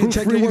mean,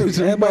 check your Proofread work. is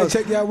a Everybody must.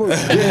 check your work.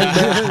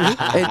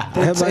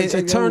 Hey,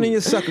 check turn in your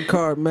your sucker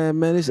card, man.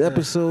 This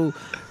episode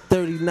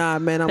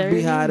 39, man. I'm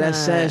behind that 39.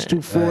 Sash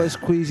 24. It's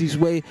Queasy's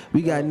way.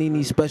 We got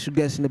Nene special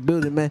guests in the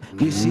building, man.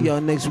 We'll see y'all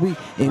next week.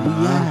 And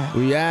we out.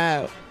 We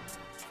out.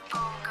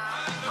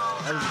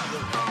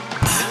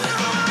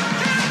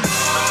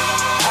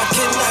 I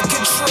cannot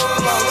control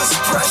all this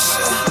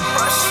pressure.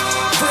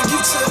 Bring you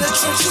to the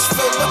trenches,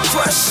 feel the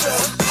pressure.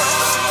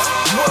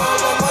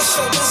 World on my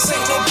shoulders,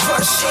 ain't no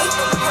pressure.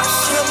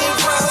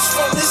 100 rounds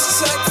from this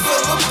tech,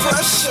 feel the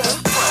pressure.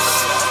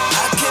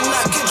 I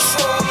cannot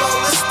control all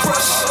this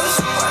pressure.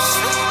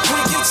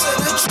 Bring you to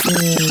the